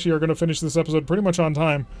 we actually are going to finish this episode pretty much on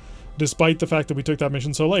time, despite the fact that we took that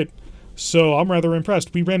mission so late. So I'm rather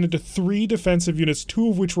impressed. We ran into 3 defensive units, 2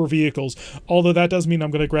 of which were vehicles. Although that does mean I'm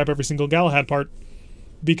going to grab every single Galahad part,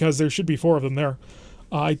 because there should be 4 of them there.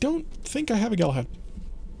 I don't think I have a Galahad.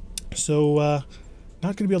 So,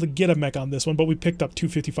 not going to be able to get a mech on this one, but we picked up 2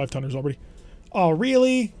 55-tonners already. Oh,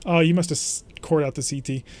 really? Oh, you must have cored out the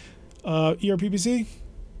CT. ERPPC?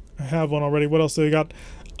 I have one already. What else do we got?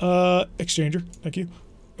 Exchanger. Thank you.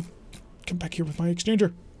 Come back here with my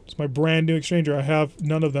Exchanger. It's my brand new Exchanger. I have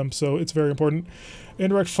none of them, so it's very important.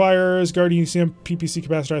 Indirect fires, Guardian UCM, PPC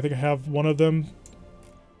capacitor. I think I have one of them.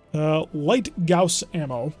 Light Gauss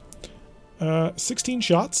ammo. 16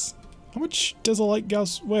 shots. How much does a light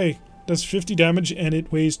Gauss weigh? Does 50 damage, and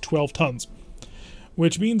it weighs 12 tons.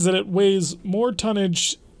 which means that it weighs more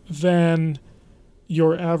tonnage than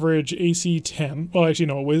your average AC-10. Well, actually,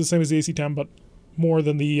 no, it weighs the same as the AC-10, but more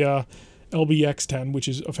than the LBX-10, which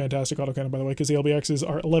is a fantastic autocannon, by the way, because the LBXs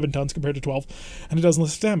are 11 tons compared to 12, and it does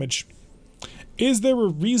less damage. Is there a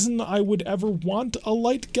reason I would ever want a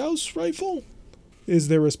light Gauss rifle? Is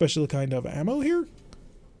there a special kind of ammo here?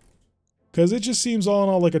 Because it just seems all in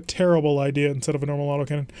all like a terrible idea instead of a normal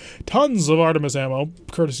autocannon. Tons of Artemis ammo,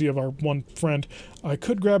 courtesy of our one friend. I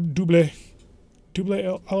could grab double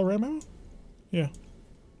LRM ammo? Yeah,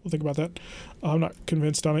 we'll think about that. I'm not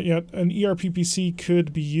convinced on it yet. An ERPPC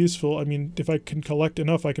could be useful. I mean, if I can collect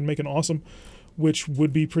enough, I can make an awesome, which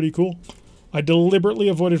would be pretty cool. I deliberately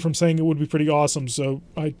avoided from saying it would be pretty awesome, so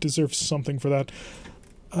I deserve something for that.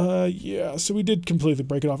 Yeah, so we did completely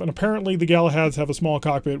break it off. And apparently the Galahads have a small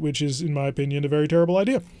cockpit, which is, in my opinion, a very terrible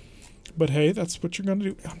idea. But hey, that's what you're going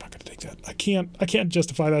to do. I'm not going to take that. I can't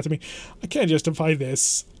justify that to me. I can't justify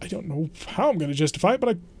this. I don't know how I'm going to justify it, but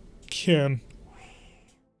I can.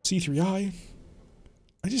 C3I.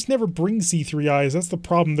 I just never bring C3Is. That's the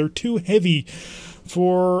problem. They're too heavy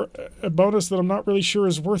for a bonus that I'm not really sure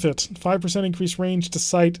is worth it. 5% increased range to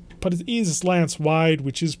sight, but it is lance wide,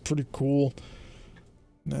 which is pretty cool.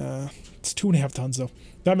 Nah, it's 2.5 tons though.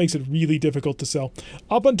 That makes it really difficult to sell.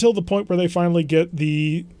 Up until the point where they finally get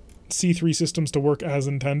the C3 systems to work as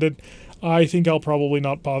intended, I think I'll probably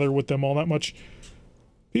not bother with them all that much.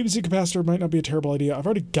 PVC capacitor might not be a terrible idea. I've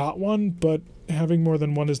already got one, but having more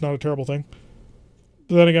than one is not a terrible thing.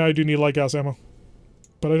 But then again, I do need light gas ammo.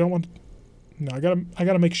 But I don't want... No, I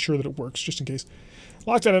gotta make sure that it works, just in case.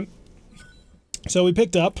 Lock that in. So we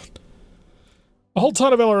picked up a whole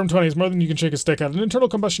ton of LRM-20s, more than you can shake a stick at. An internal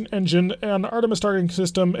combustion engine, an Artemis targeting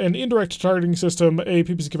system, an indirect targeting system, a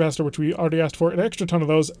PPC capacitor, which we already asked for, an extra ton of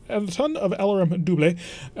those, and a ton of LRM double,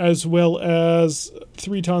 as well as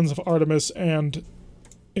 3 tons of Artemis and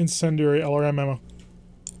incendiary LRM ammo.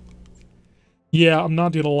 Yeah, I'm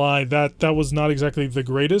not gonna lie, that was not exactly the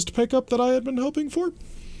greatest pickup that I had been hoping for.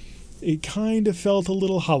 It kind of felt a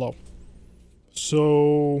little hollow.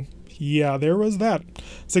 So... yeah, there was that.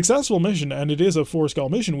 Successful mission, and it is a 4-skull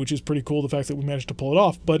mission, which is pretty cool, the fact that we managed to pull it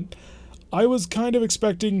off, but I was kind of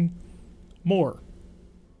expecting more.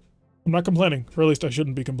 I'm not complaining, or at least I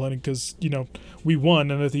shouldn't be complaining, because, you know, we won,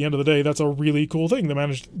 and at the end of the day, that's a really cool thing.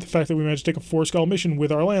 The fact that we managed to take a 4-skull mission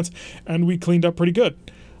with our lance, and we cleaned up pretty good.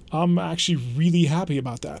 I'm actually really happy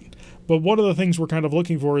about that. But one of the things we're kind of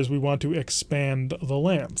looking for is we want to expand the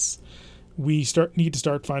lance. We need to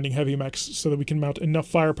start finding heavy mechs so that we can mount enough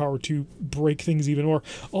firepower to break things even more.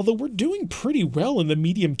 Although we're doing pretty well in the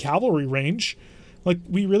medium cavalry range. Like,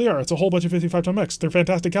 we really are. It's a whole bunch of 55-ton mechs. They're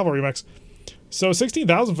fantastic cavalry mechs. So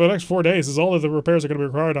 16,000 for the next 4 days is all of the repairs are going to be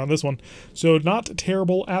required on this one. So not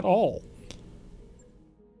terrible at all.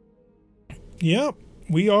 Yeah,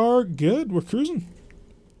 we are good. We're cruising.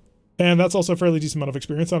 And that's also a fairly decent amount of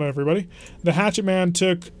experience on everybody. The Hatchet Man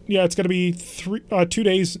took, yeah, it's going to be 2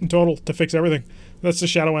 days in total to fix everything. That's the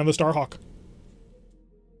Shadow and the Starhawk.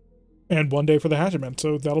 And 1 day for the Hatchet Man.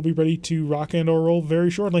 So that'll be ready to rock and or roll very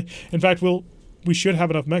shortly. In fact, we should have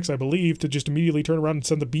enough mechs, I believe, to just immediately turn around and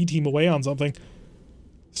send the B team away on something.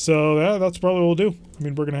 So yeah, that's probably what we'll do. I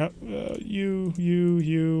mean, we're going to have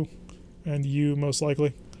you, and you most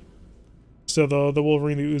likely. So the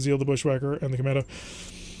Wolverine, the Uziel, the Bushwhacker, and the Commando.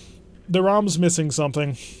 The ROM's missing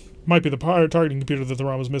something. Might be the targeting computer that the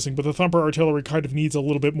ROM is missing, but the Thumper artillery kind of needs a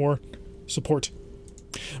little bit more support.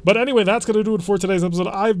 But anyway, that's going to do it for today's episode.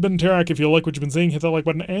 I've been Tarak. If you like what you've been seeing, hit that like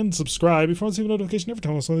button and subscribe. If you want to see a notification every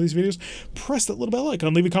time I post one of these videos, press that little bell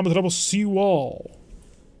icon, leave a comment, and I will see you all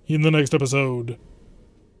in the next episode.